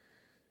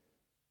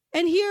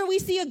 And here we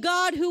see a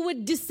God who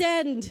would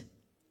descend,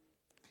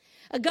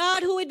 a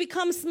God who would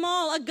become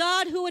small, a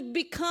God who would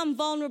become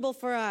vulnerable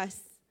for us.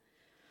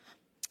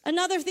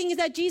 Another thing is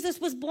that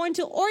Jesus was born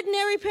to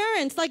ordinary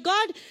parents. Like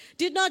God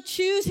did not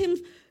choose him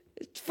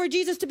for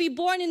Jesus to be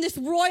born in this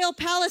royal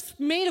palace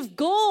made of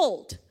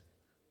gold.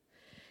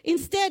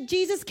 Instead,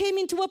 Jesus came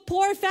into a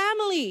poor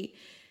family.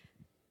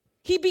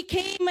 He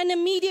became an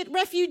immediate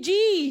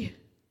refugee.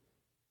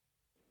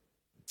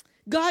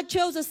 God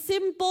chose a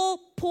simple,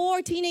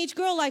 poor teenage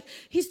girl. Like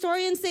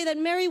historians say that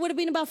Mary would have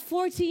been about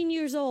 14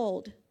 years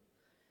old.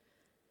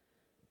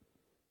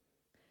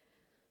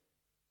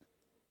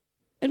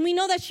 And we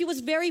know that she was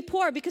very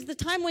poor because the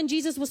time when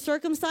Jesus was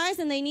circumcised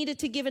and they needed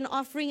to give an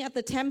offering at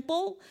the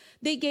temple,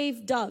 they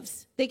gave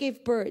doves, they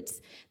gave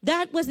birds.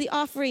 That was the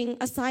offering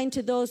assigned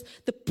to those,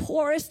 the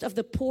poorest of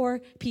the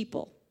poor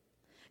people.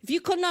 If you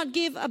could not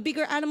give a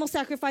bigger animal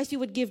sacrifice, you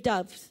would give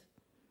doves.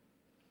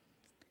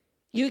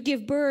 You would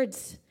give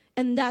birds.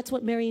 And that's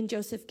what Mary and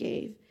Joseph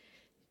gave.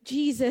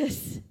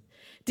 Jesus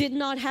did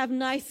not have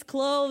nice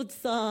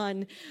clothes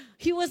on.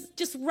 He was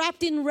just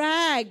wrapped in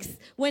rags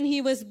when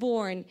he was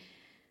born.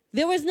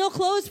 There was no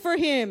clothes for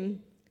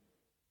him.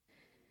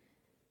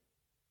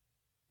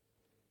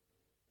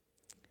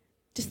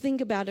 Just think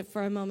about it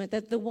for a moment,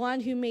 that the one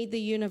who made the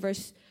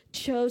universe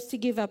chose to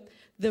give up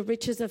the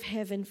riches of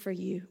heaven for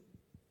you.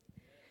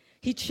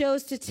 He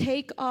chose to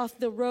take off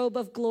the robe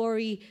of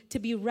glory to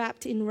be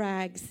wrapped in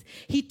rags.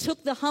 He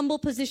took the humble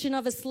position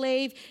of a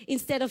slave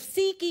instead of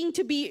seeking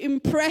to be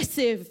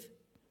impressive.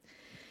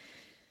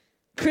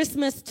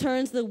 Christmas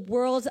turns the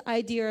world's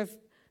idea of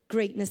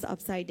greatness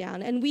upside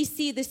down. And we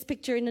see this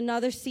picture in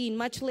another scene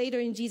much later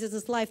in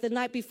Jesus' life. The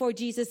night before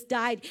Jesus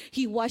died,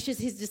 he washes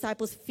his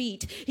disciples'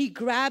 feet. He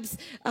grabs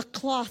a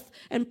cloth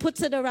and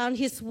puts it around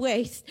his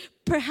waist,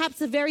 perhaps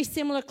a very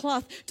similar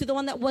cloth to the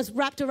one that was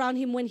wrapped around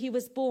him when he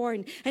was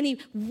born. And he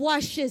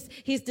washes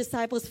his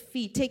disciples'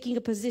 feet, taking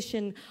a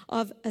position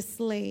of a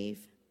slave.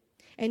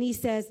 And he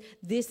says,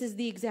 this is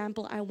the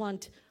example I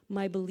want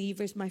my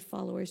believers, my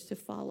followers to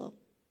follow.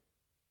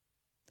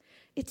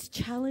 It's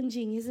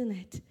challenging, isn't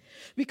it?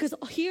 Because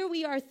here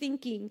we are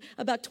thinking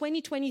about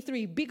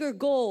 2023, bigger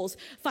goals.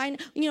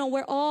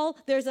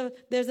 There's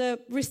a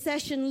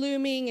recession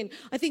looming, and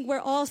I think we're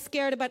all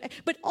scared about it.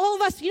 But all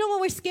of us, you know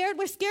what we're scared?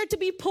 We're scared to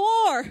be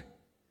poor.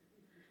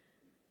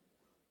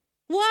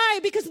 Why?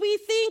 Because we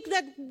think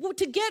that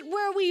to get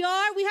where we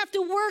are, we have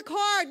to work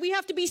hard. We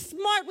have to be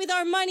smart with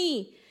our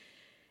money.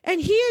 And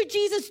here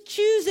Jesus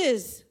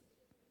chooses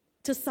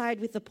to side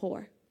with the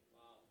poor.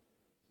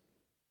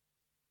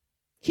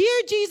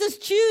 Here Jesus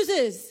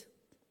chooses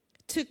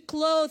to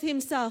clothe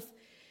himself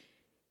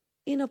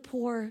in a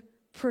poor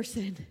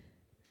person.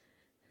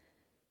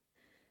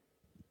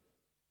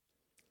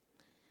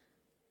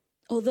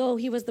 Although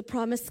he was the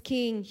promised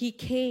king, he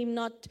came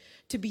not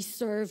to be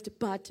served,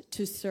 but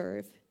to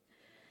serve.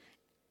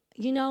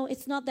 You know,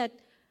 it's not that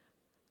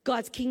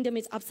God's kingdom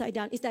is upside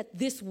down. It's that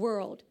this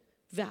world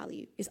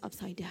value is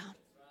upside down.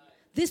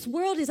 This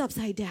world is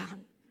upside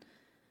down.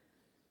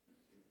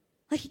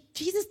 Like,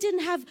 Jesus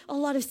didn't have a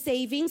lot of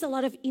savings, a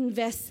lot of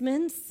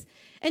investments.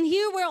 And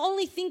here we're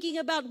only thinking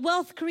about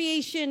wealth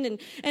creation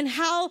and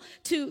how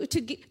to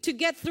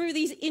get through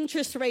these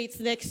interest rates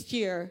next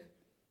year.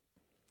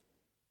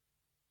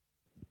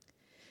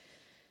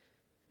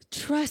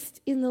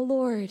 Trust in the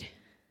Lord.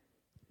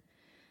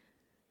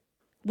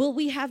 Will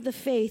we have the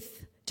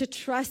faith to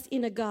trust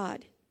in a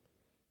God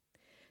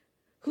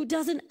who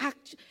doesn't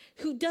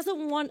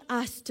want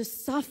us to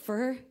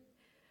suffer,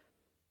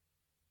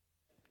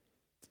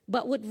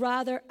 but would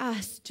rather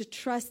us to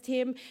trust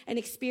him and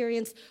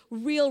experience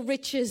real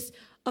riches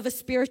of a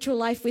spiritual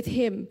life with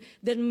him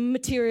than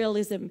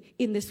materialism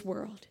in this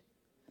world?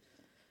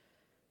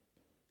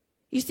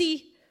 You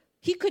see,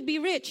 he could be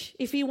rich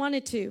if he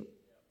wanted to,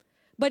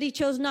 but he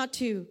chose not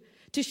to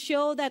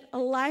show that a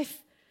life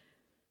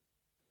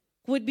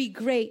would be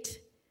great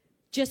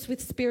just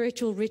with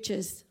spiritual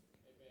riches,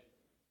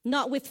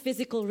 not with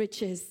physical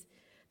riches.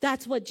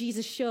 That's what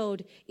Jesus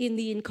showed in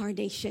the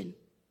incarnation.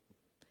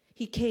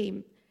 He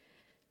came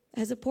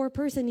as a poor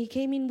person. He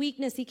came in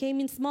weakness. He came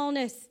in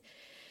smallness.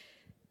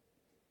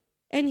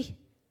 And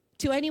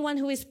to anyone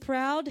who is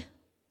proud,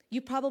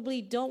 you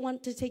probably don't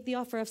want to take the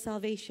offer of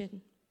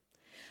salvation.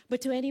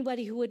 But to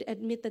anybody who would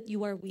admit that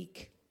you are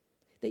weak,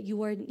 that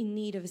you are in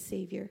need of a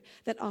Savior,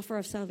 that offer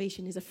of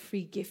salvation is a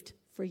free gift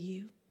for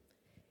you.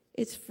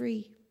 It's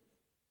free.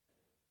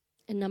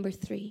 And number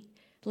 3,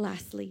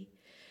 lastly,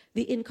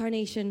 the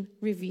incarnation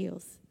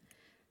reveals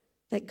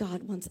that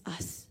God wants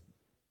us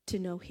to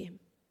know him.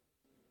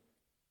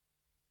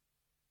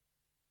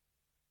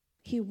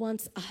 He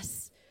wants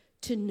us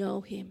to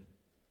know him.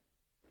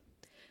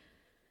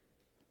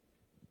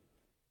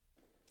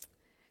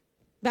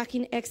 Back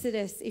in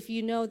Exodus, if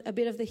you know a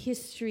bit of the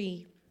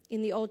history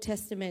in the Old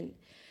Testament,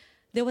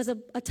 there was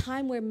a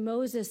time where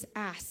Moses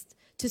asked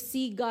to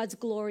see God's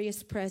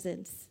glorious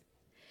presence.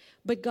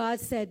 But God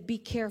said, be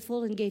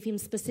careful, and gave him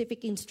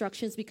specific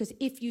instructions, because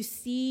if you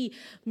see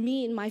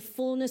me in my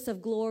fullness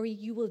of glory,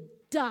 you will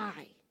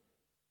die.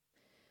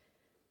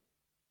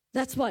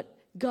 That's what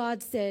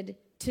God said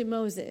to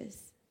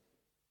Moses.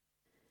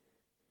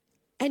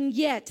 And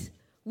yet,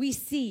 we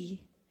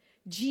see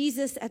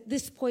Jesus at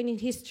this point in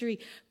history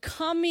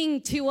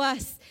coming to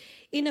us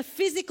in a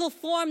physical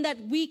form that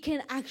we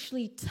can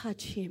actually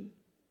touch him,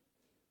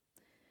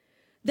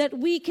 that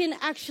we can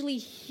actually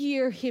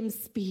hear him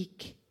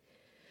speak,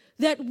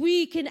 that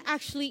we can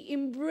actually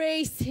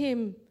embrace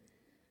him.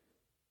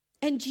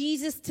 And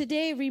Jesus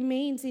today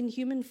remains in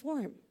human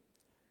form,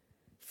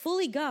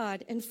 fully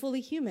God and fully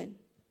human.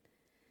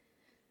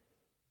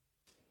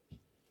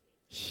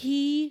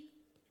 He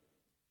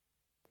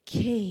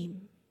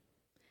came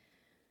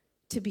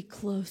to be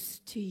close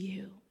to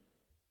you,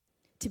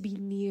 to be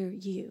near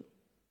you.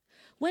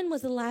 When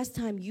was the last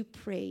time you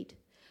prayed,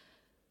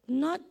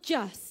 not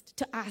just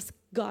to ask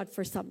God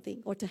for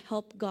something or to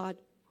help God,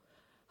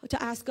 or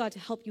to ask God to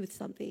help you with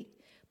something,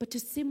 but to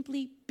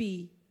simply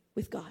be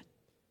with God?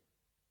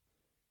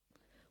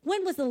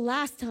 When was the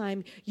last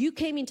time you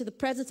came into the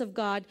presence of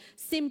God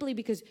simply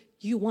because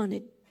you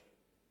wanted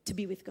to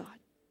be with God?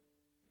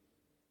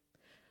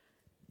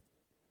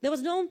 There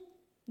was no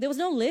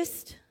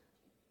list.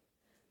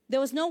 There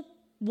was no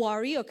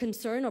worry or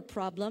concern or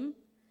problem.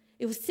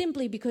 It was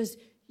simply because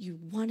you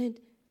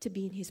wanted to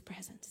be in his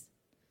presence.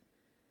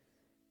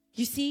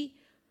 You see,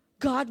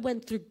 God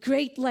went through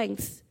great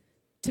lengths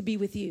to be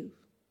with you,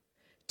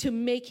 to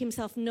make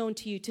himself known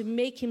to you, to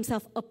make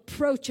himself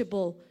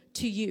approachable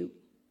to you.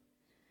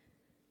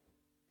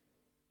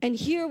 And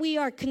here we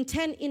are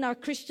content in our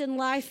Christian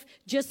life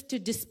just to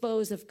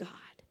dispose of God,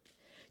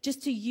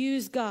 just to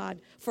use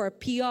God for a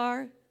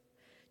PR,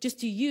 just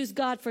to use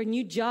God for a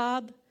new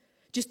job,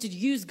 just to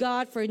use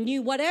God for a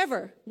new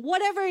whatever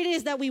it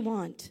is that we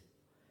want.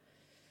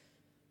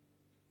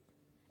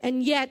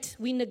 And yet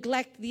we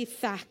neglect the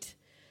fact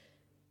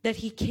that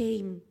he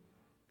came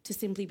to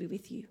simply be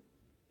with you.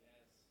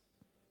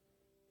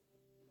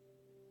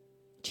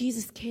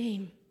 Jesus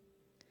came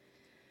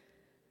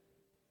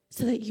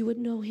so that you would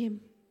know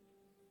him,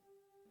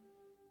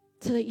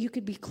 so that you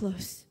could be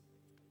close.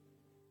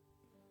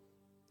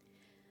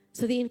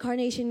 So the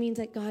incarnation means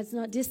that God's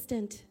not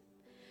distant.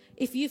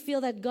 If you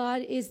feel that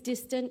God is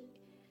distant,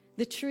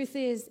 the truth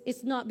is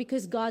it's not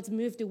because God's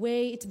moved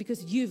away, it's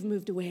because you've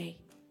moved away.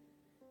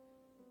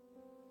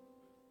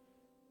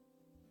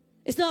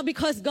 It's not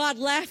because God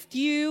left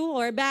you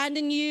or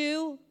abandoned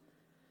you.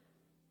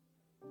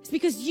 It's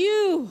because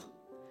you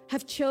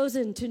have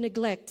chosen to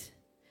neglect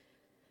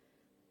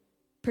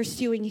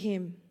pursuing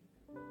him.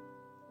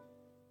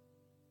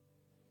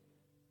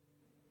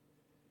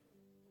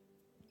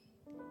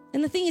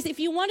 And the thing is, if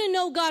you want to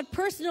know God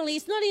personally,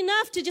 it's not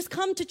enough to just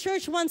come to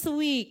church once a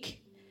week.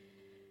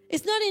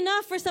 It's not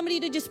enough for somebody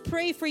to just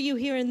pray for you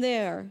here and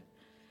there.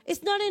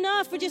 It's not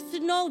enough for just to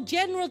know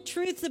general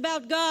truths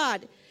about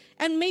God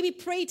and maybe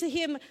pray to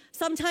him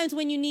sometimes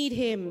when you need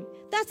him.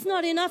 That's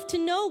not enough to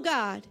know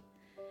God.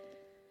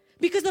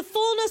 Because the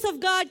fullness of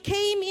God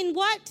came in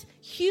what?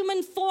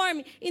 Human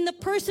form, in the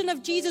person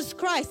of Jesus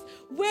Christ.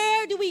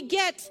 Where do we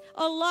get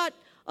a lot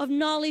of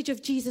knowledge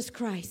of Jesus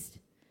Christ?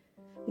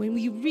 When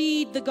we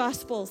read the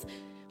Gospels,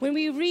 when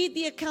we read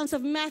the accounts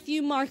of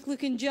Matthew, Mark,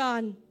 Luke, and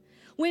John,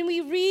 when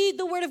we read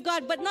the Word of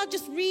God, but not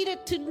just read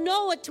it to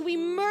know it, to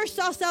immerse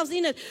ourselves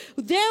in it,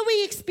 there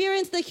we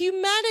experience the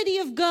humanity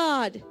of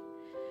God.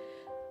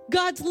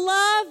 God's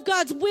love,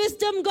 God's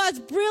wisdom, God's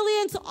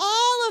brilliance,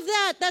 all of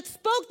that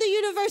spoke the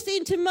universe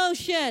into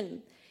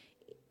motion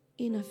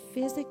in a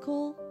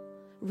physical,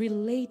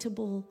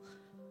 relatable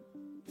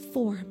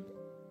form.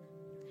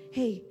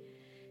 Hey,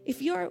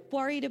 if you're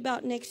worried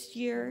about next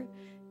year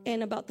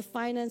and about the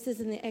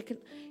finances and the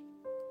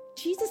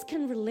Jesus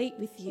can relate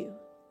with you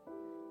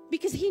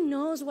because he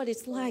knows what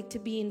it's like to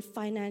be in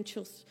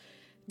financial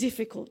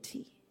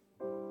difficulty.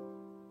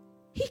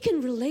 He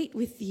can relate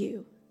with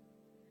you.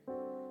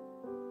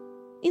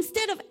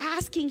 Instead of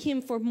asking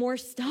him for more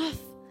stuff,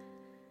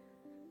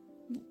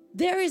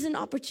 there is an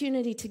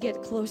opportunity to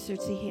get closer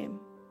to him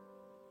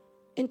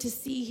and to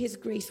see his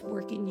grace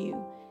work in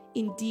you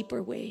in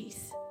deeper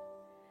ways.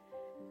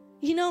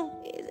 You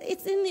know,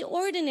 it's in the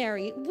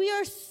ordinary.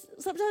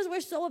 Sometimes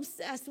we're so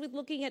obsessed with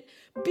looking at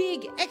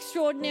big,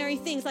 extraordinary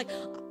things. Like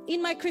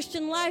in my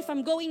Christian life,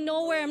 I'm going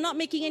nowhere. I'm not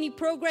making any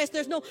progress.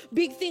 There's no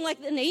big thing like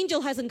an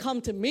angel hasn't come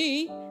to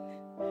me.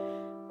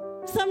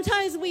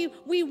 Sometimes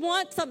we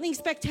want something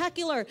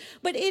spectacular,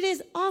 but it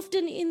is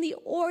often in the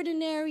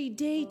ordinary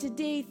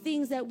day-to-day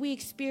things that we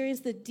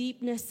experience the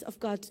deepness of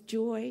God's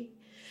joy,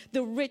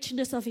 the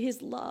richness of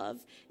his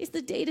love. It's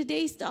the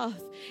day-to-day stuff.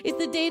 It's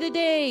the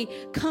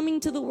day-to-day coming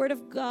to the Word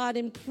of God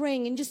and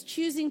praying and just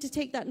choosing to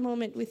take that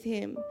moment with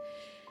him.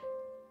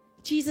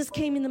 Jesus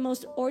came in the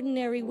most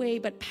ordinary way,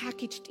 but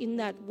packaged in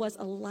that was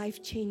a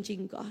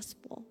life-changing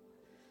gospel.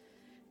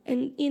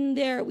 And in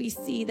there we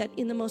see that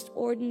in the most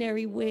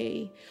ordinary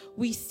way,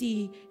 we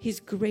see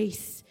his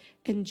grace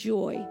and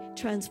joy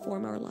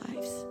transform our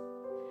lives.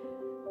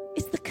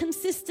 It's the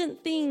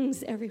consistent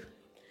things, everyone.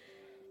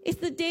 It's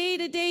the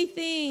day-to-day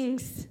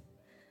things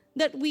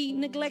that we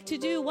neglect to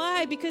do.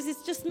 Why? Because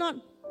it's just not,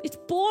 it's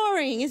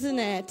boring, isn't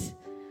it?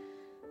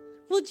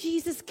 Well,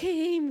 Jesus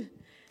came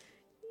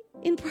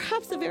in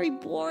perhaps a very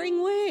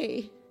boring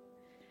way.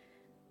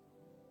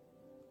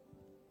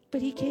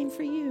 But he came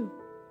for you.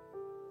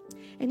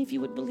 And if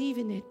you would believe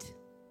in it,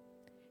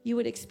 you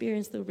would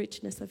experience the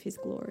richness of his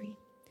glory.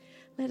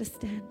 Let us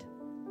stand.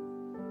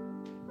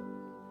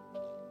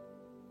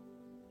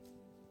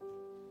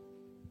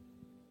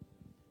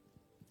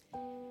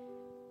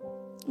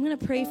 I'm going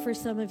to pray for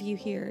some of you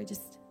here.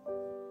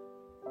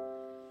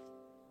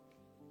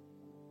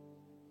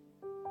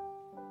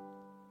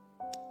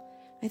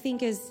 I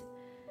think as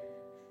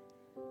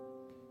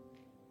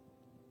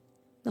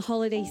the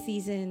holiday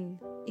season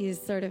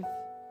is sort of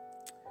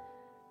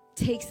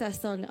takes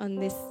us on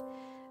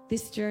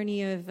this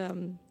journey of,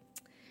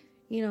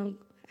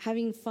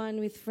 having fun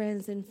with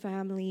friends and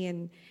family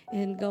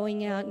and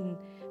going out. And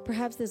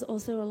perhaps there's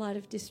also a lot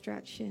of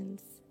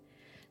distractions.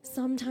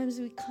 Sometimes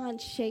we can't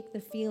shake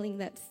the feeling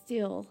that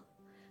still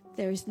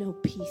there is no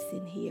peace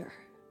in here.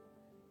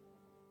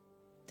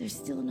 There's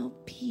still no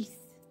peace.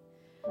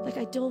 Like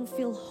I don't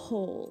feel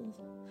whole.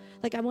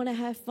 Like I want to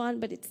have fun,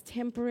 but it's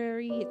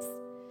temporary.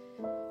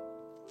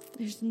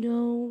 There's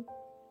no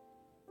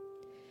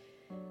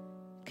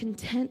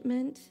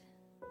contentment.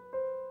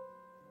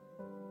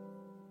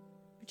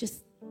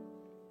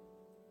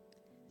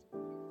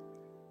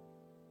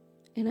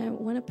 And I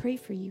want to pray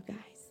for you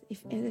guys.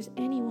 If there's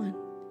anyone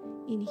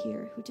in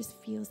here who just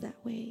feels that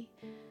way,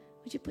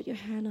 would you put your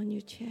hand on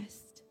your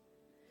chest?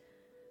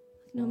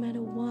 No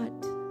matter what,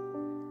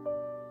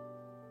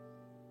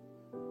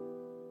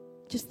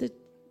 just the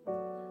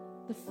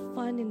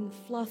fun and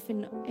fluff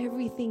and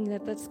everything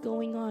that's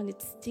going on,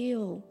 it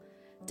still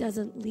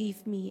doesn't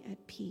leave me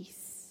at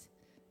peace.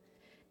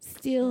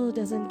 Still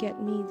doesn't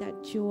get me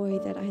that joy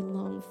that I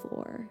long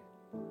for.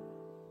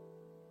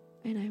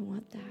 And I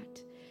want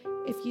that.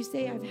 If you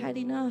say, I've had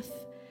enough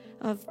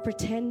of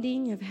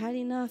pretending, I've had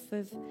enough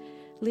of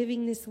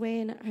living this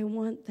way, and I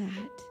want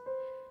that.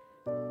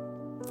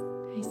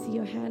 I see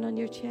your hand on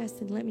your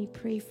chest, and let me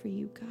pray for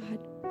you, God.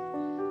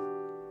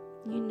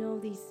 You know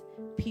these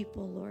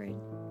people, Lord,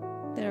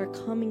 that are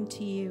coming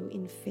to you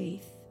in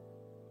faith.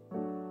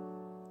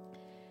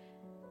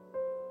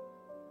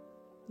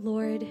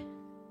 Lord,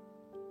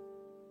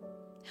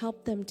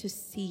 help them to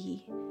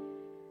see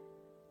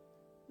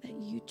that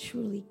you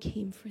truly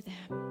came for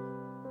them,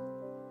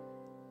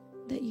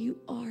 that you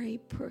are a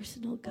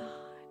personal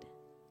God,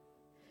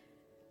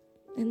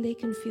 and they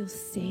can feel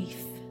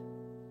safe,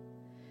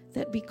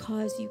 that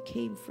because you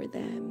came for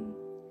them,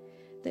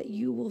 that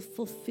you will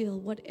fulfill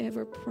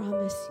whatever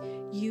promise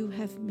you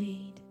have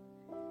made.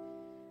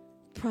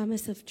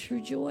 Promise of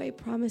true joy,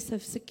 promise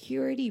of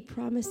security,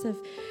 promise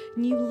of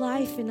new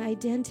life and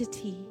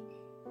identity.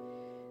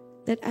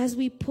 That as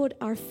we put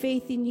our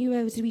faith in you,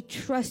 as we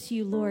trust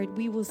you, Lord,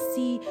 we will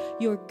see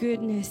your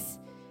goodness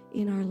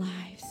in our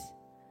lives.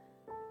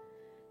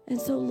 And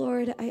so,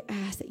 Lord, I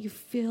ask that you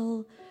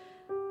fill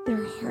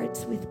their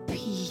hearts with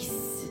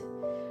peace.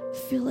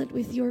 Fill it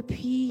with your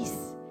peace,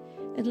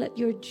 and let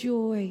your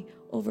joy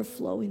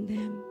overflow in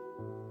them.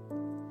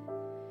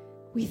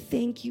 We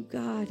thank you,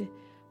 God,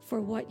 for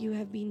what you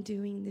have been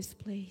doing in this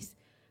place.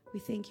 We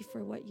thank you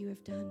for what you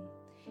have done.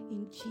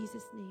 In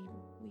Jesus' name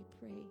we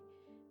pray.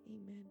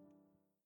 Amen.